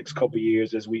of these next couple of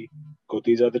years as we go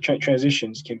through these other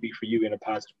transitions can be for you in a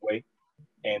positive way.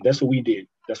 And that's what we did.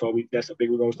 That's a big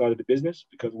reason we started the business,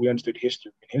 because we understood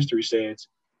history. And history says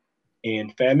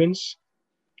in famines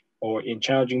or in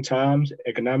challenging times,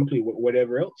 economically,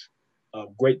 whatever else,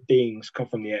 great things come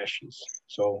from the ashes.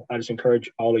 So I just encourage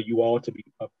all of you all to be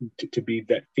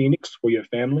that phoenix for your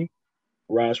family,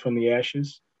 rise from the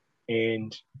ashes,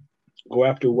 and go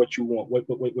after what you want,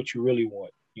 what you really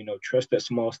want. Trust that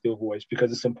small, still voice,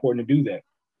 because it's important to do that.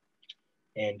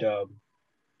 And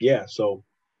so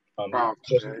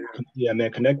yeah,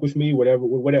 man, connect with me, whatever.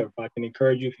 If I can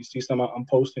encourage you, if you see something I'm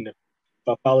posting, if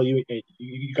I follow you and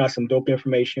you got some dope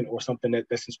information or something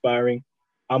that's inspiring,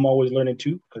 I'm always learning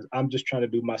too, because I'm just trying to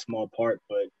do my small part,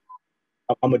 but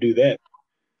I'm gonna do that,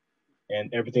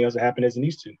 and everything else will happen as it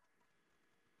needs to.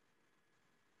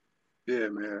 Yeah,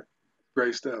 man.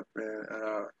 Great stuff, man.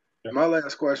 My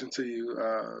last question to you is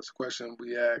a question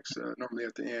we ask normally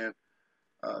at the end.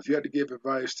 If you had to give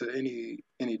advice to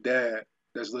any dad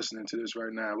that's listening to this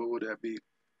right now, what would that be?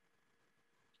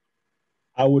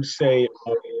 I would say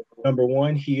number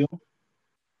one, heal.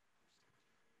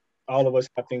 All of us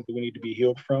have things that we need to be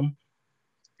healed from,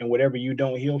 and whatever you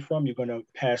don't heal from, you're going to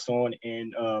pass on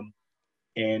and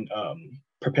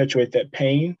perpetuate that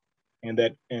pain and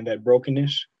that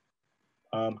brokenness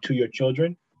to your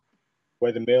children,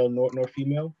 whether male nor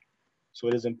female. So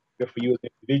it is important for you as an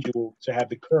individual to have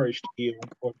the courage to heal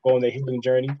or go on the healing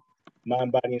journey,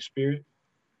 mind, body, and spirit.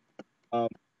 Um,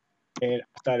 and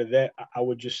outside of that, I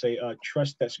would just say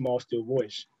trust that small, still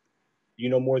voice. You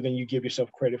know more than you give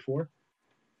yourself credit for.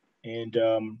 And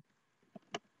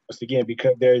once again,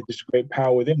 because there is this great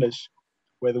power within us,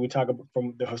 whether we talk about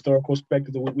from the historical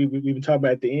perspective that we've been talking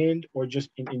about at the end, or just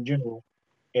in general,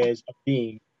 as a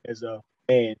being, as a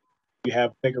man, you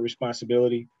have to take a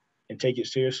responsibility and take it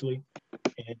seriously.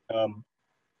 And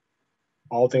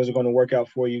all things are going to work out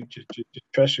for you. Just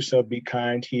trust yourself, be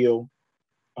kind, heal,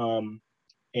 um,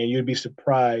 and you'll be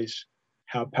surprised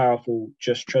how powerful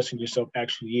just trusting yourself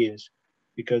actually is,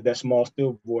 because that small,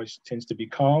 still voice tends to be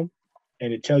calm,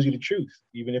 and it tells you the truth,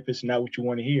 even if it's not what you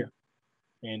want to hear.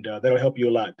 And that'll help you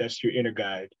a lot. That's your inner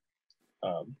guide.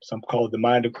 Some call it the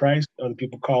mind of Christ. Other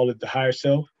people call it the higher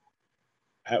self.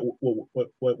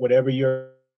 Whatever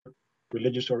your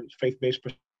religious or faith-based,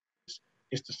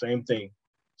 it's the same thing.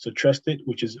 So trust it,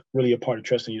 which is really a part of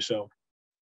trusting yourself.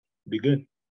 Be good.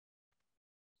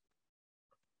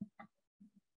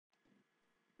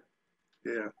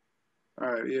 Yeah. All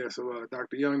right. Yeah. So,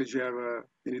 Dr. Young, did you have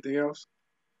anything else?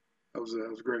 That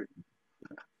was great.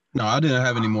 No, I didn't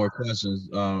have any more questions.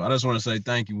 I just want to say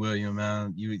thank you, William,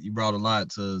 man. You brought a lot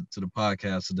to the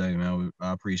podcast today, man.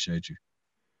 I appreciate you.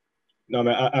 No,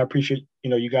 man, I appreciate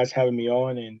you guys having me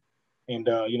on, and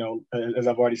as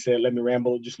I've already said, let me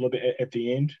ramble just a little bit at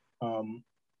the end,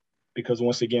 because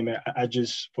once again, man, I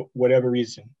just, for whatever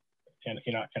reason, and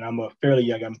I'm a fairly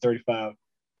young, I'm 35,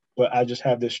 but I just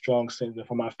have this strong sense that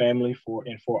for my family, for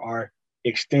our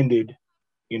extended,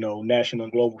 national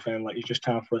and global family, like, it's just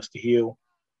time for us to heal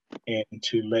and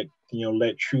to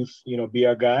let truth, be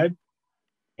our guide.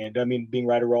 And I mean, being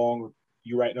right or wrong, or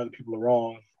you right and other people are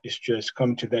wrong, it's just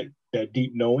coming to that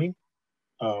deep knowing,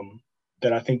 um,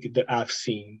 that I think that I've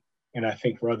seen, and I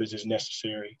think for others is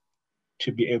necessary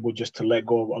to be able just to let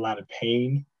go of a lot of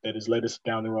pain that has led us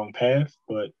down the wrong path.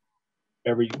 But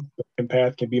every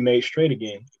path can be made straight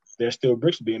again. There's still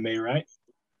bricks being made, right?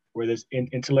 Whether it's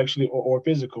intellectually or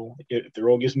physical. If the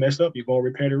road gets messed up, you're going to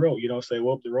repair the road. You don't say,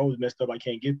 well, if the road is messed up, I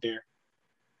can't get there,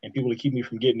 and people will keep me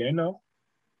from getting there. No,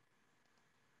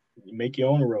 you make your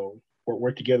own road, or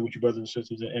work together with your brothers and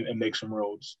sisters and make some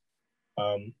roads.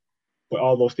 Um, but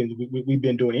all those things we've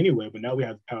been doing anyway, but now we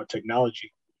have the power of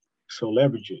technology. So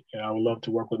leverage it. And I would love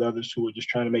to work with others who are just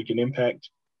trying to make an impact.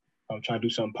 I'm trying to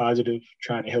do something positive,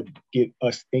 trying to help get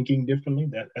us thinking differently.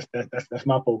 That's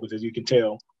my focus, as you can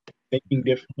tell. Thinking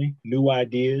differently, new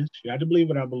ideas. You have to believe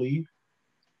what I believe,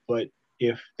 but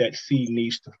if that seed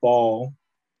needs to fall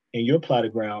in your plot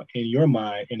of ground, in your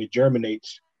mind, and it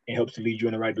germinates and helps to lead you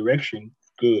in the right direction,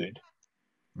 good.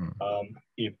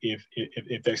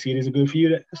 If that seed isn't good for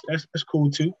you, that's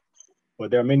cool too. But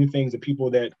there are many things that people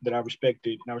that I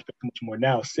respected, and I respect much more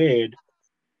now, said.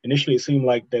 Initially, it seemed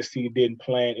like that seed didn't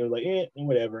plant. It was like,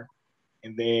 whatever.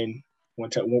 And then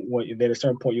then at a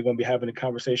certain point, you're going to be having a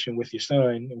conversation with your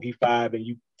son, and he's 5 and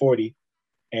you 40,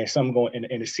 and something going,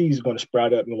 and the seed's going to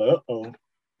sprout up, and you're like, oh,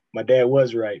 my dad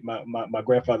was right, my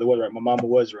grandfather was right, my mama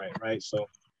was right, right? So,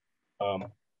 um,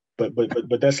 but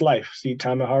that's life. Seed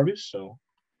time and harvest. So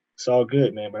it's all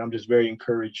good, man. But I'm just very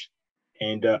encouraged,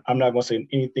 and I'm not going to say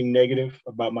anything negative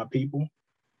about my people.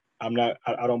 I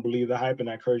don't believe the hype, and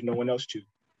I encourage no one else to.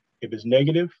 If it's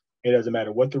negative, it doesn't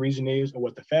matter what the reason is or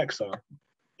what the facts are.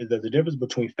 There's a difference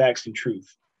between facts and truth.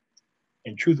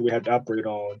 And truth we have to operate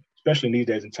on, especially in these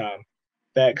days and time.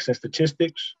 Facts and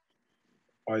statistics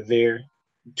are there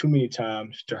too many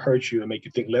times to hurt you and make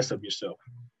you think less of yourself.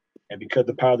 And because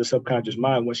the power of the subconscious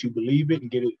mind, once you believe it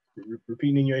and get it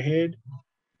repeating in your head,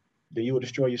 then you will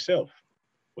destroy yourself.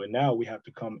 But now we have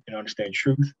to come and understand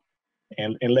truth,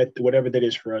 and let whatever that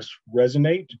is for us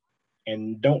resonate,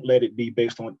 and don't let it be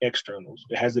based on externals.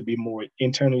 It has to be more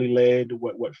internally led,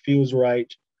 what feels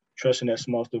right, trusting that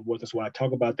small stuff voice. That's why I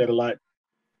talk about that a lot,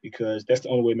 because that's the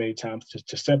only way many times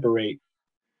to separate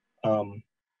um,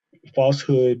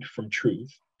 falsehood from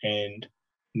truth. And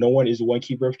no one is the one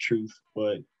keeper of truth,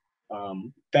 but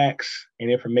facts and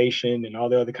information and all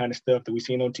the other kind of stuff that we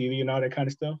seen on TV and all that kind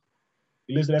of stuff.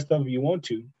 You listen to that stuff if you want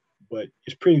to, but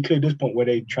it's pretty clear at this point where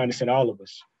they trying to send all of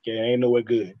us. Okay, it ain't nowhere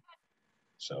good.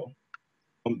 So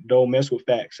don't mess with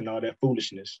facts and all that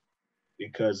foolishness,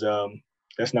 because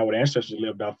that's not what ancestors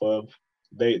lived off of.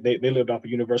 They lived off of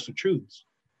universal truths,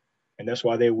 and that's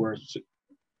why they were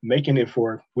making it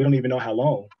for we don't even know how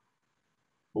long,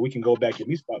 but we can go back at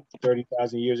least about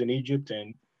 30,000 years in Egypt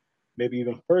and maybe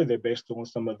even further based on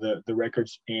some of the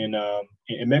records in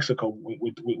Mexico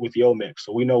with the Olmecs.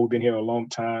 So we know we've been here a long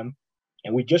time,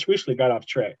 and we just recently got off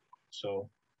track. So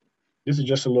this is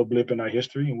just a little blip in our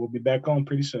history, and we'll be back on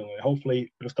pretty soon. And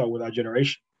hopefully it'll start with our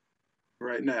generation.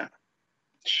 Right now.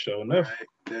 Sure enough. Right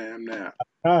damn now.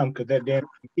 Because that damn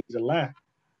TV is a lie.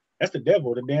 That's the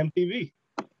devil, the damn TV.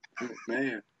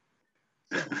 Man.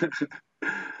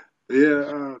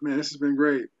 Yeah, man, this has been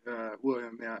great.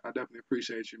 William, man, I definitely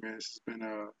appreciate you, man. This has been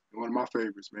one of my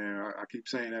favorites, man. I keep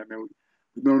saying that, man.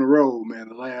 We've been on the road, man.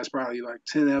 The last probably like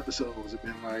 10 episodes have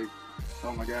been like,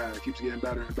 oh my God, it keeps getting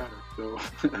better and better. So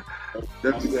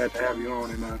definitely glad to have you on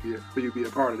and for you to be a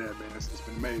part of that, man. It's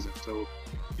been amazing. So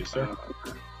yes, sir.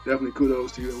 Definitely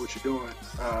kudos to you and what you're doing.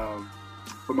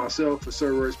 For myself, for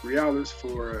Sir Royce Brialis,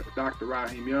 for Dr.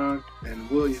 Raheem Young, and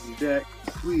William Jack,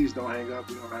 please don't hang up.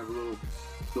 We're going to have a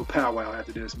little powwow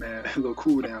after this, man. A little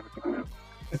cool down.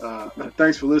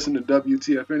 Thanks for listening to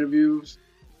WTF Interviews,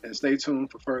 and stay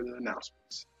tuned for further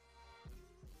announcements.